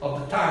rest of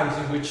the times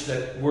in which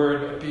that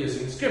word appears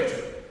in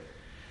Scripture.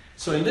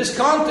 So in this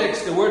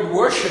context, the word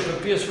worship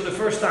appears for the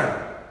first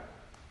time.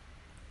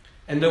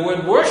 And the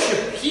word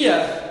worship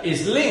here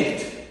is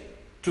linked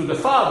to the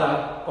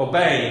father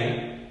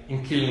obeying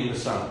in killing the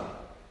son.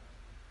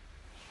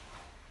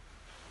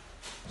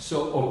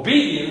 So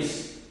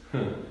obedience,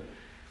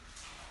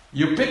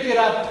 you pick it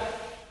up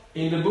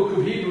in the book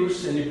of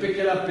Hebrews and you pick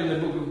it up in the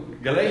book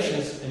of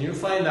Galatians, and you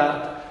find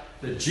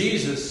out that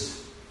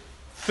Jesus,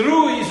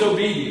 through his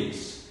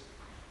obedience,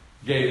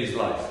 gave his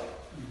life.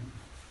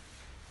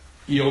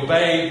 He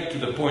obeyed to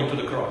the point of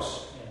the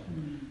cross.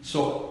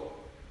 So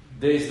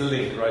there's the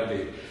link right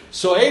there.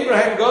 So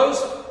Abraham goes,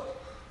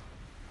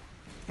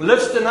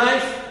 lifts the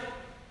knife,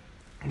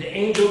 the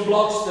angel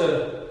blocks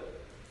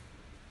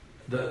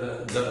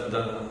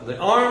the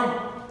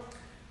arm,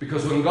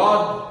 because when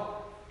God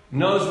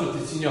knows what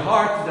is in your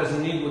heart, He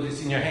doesn't need what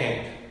is in your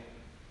hand.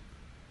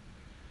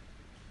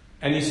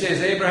 And He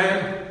says,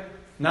 "Abraham,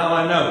 now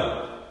I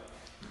know.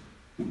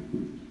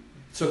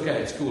 It's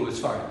okay, it's cool, it's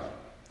fine.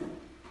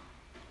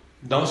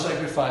 Don't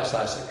sacrifice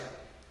Isaac.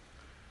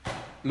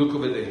 Look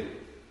over there."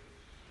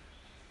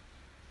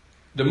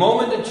 The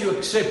moment that you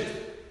accept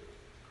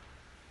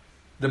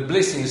the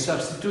blessing, the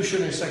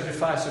substitutionary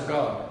sacrifice of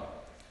God,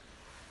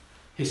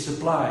 His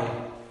supply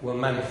will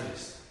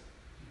manifest.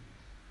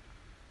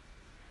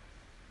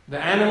 The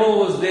animal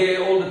was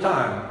there all the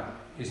time.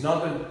 It's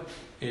not that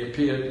it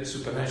appeared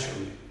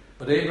supernaturally.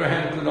 But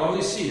Abraham could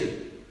only see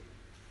it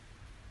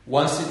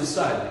once he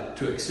decided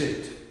to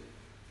accept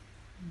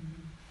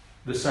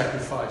the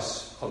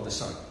sacrifice of the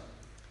son.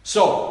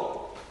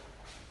 So,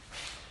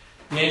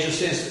 the angel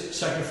says,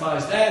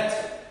 "Sacrifice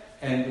that,"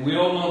 and we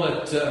all know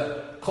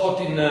that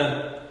caught in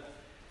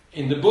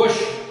the bush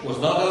was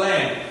not a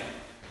lamb,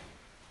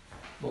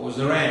 but was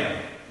a ram.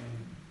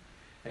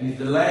 And if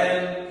the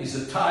lamb is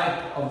a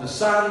type of the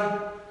son,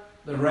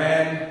 the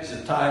ram is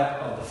a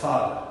type of the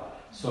father.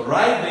 So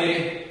right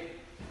there,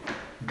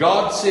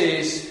 God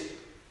says,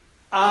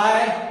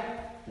 "I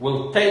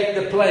will take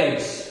the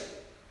place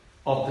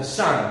of the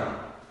son,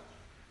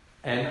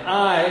 and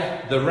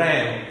I, the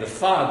ram, the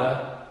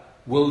father,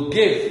 will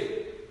give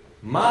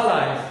my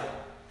life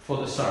for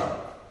the son."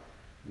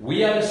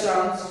 We are the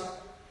sons,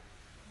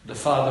 the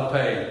father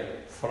paid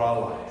for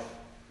our life.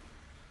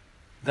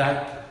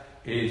 That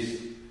is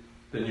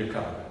the new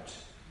covenant.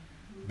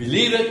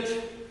 Believe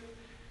it,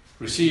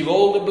 receive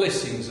all the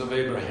blessings of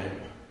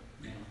Abraham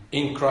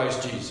in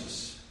Christ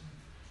Jesus.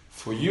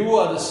 For you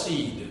are the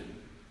seed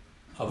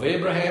of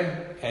Abraham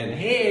and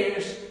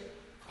heirs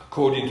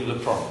according to the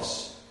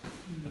promise.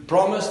 The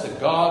promise that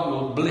God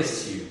will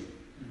bless you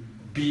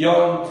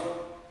beyond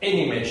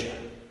any measure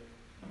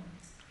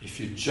if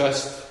you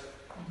just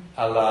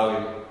allow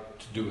Him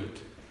to do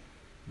it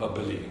by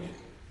believing it.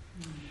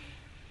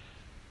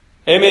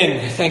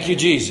 Amen. Thank you,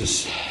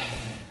 Jesus.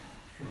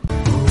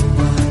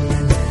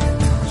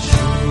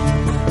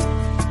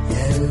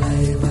 Yella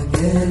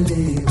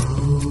evangeli